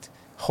slitit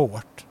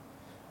hårt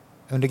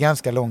under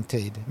ganska lång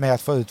tid med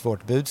att få ut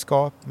vårt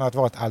budskap, med att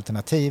vara ett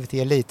alternativ till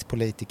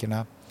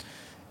elitpolitikerna.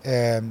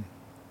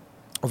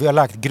 Och vi har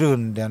lagt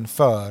grunden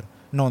för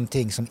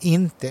någonting som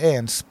inte är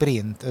en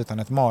sprint utan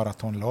ett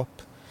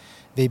maratonlopp.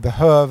 Vi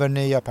behöver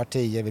nya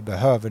partier, vi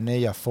behöver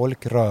nya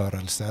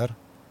folkrörelser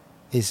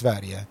i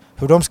Sverige.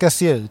 Hur de ska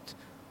se ut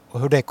och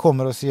hur det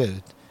kommer att se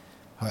ut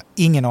har jag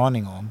ingen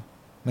aning om.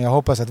 Men jag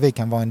hoppas att vi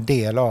kan vara en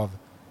del av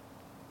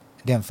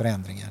den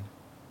förändringen.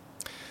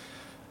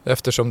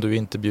 Eftersom du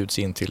inte bjuds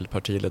in till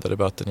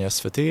partiledardebatten i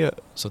SVT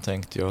så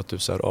tänkte jag att du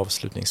så här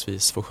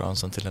avslutningsvis får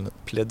chansen till en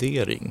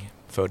plädering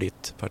för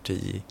ditt parti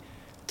i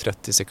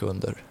 30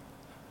 sekunder.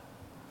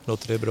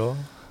 Låter det bra?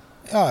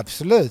 Ja,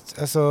 absolut.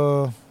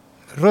 Alltså,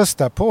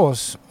 rösta på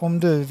oss om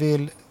du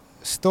vill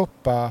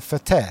stoppa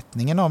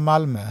förtätningen av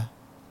Malmö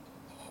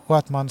och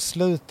att man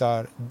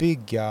slutar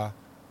bygga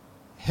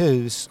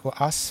hus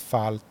och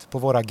asfalt på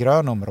våra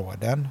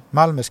grönområden.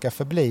 Malmö ska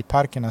förbli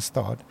parkernas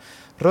stad.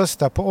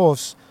 Rösta på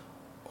oss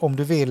om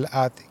du vill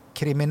att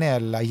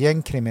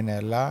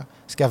gängkriminella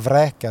ska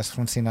vräkas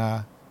från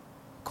sina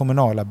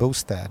kommunala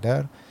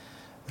bostäder.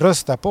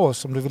 Rösta på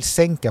oss om du vill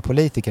sänka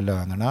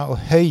politikerlönerna och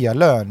höja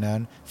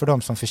lönen för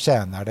de som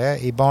förtjänar det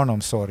i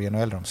barnomsorgen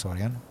och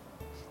äldreomsorgen.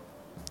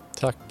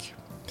 Tack.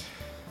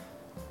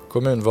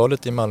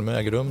 Kommunvalet i Malmö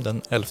äger rum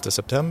den 11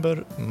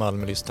 september.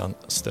 Malmölistan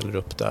ställer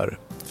upp där.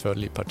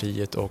 Följ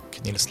partiet och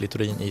Nils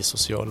Littorin i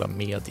sociala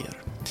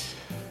medier.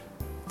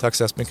 Tack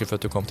så mycket för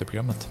att du kom till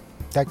programmet.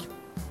 Tack.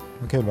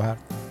 Vad kul att vara här.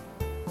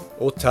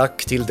 Och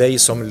tack till dig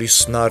som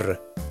lyssnar.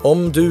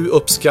 Om du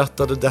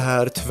uppskattade det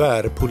här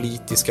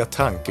tvärpolitiska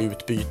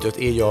tankeutbytet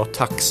är jag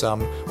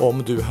tacksam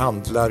om du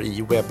handlar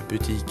i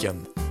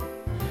webbutiken.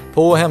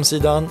 På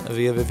hemsidan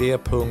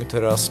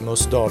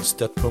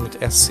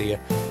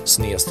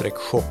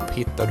www.rasmusdahlstedt.se/shop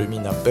hittar du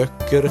mina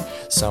böcker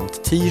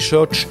samt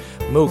t-shirts,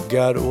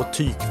 muggar och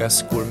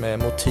tygväskor med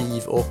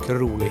motiv och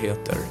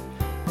roligheter.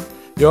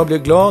 Jag blir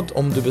glad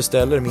om du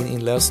beställer min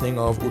inläsning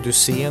av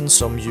Odysseen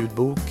som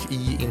ljudbok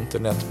i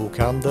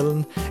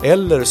internetbokhandeln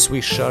eller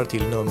swishar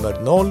till nummer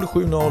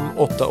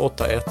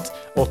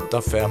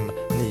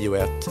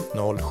 070-881-8591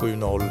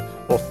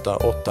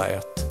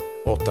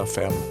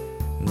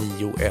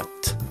 070-881-8591.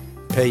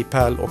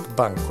 PayPal och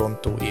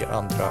bankkonto är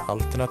andra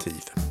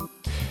alternativ.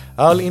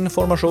 All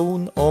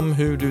information om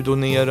hur du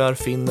donerar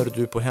finner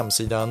du på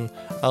hemsidan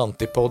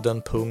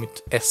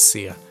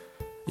antipodden.se.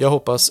 Jag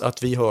hoppas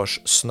att vi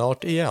hörs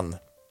snart igen.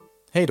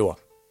 Hej då!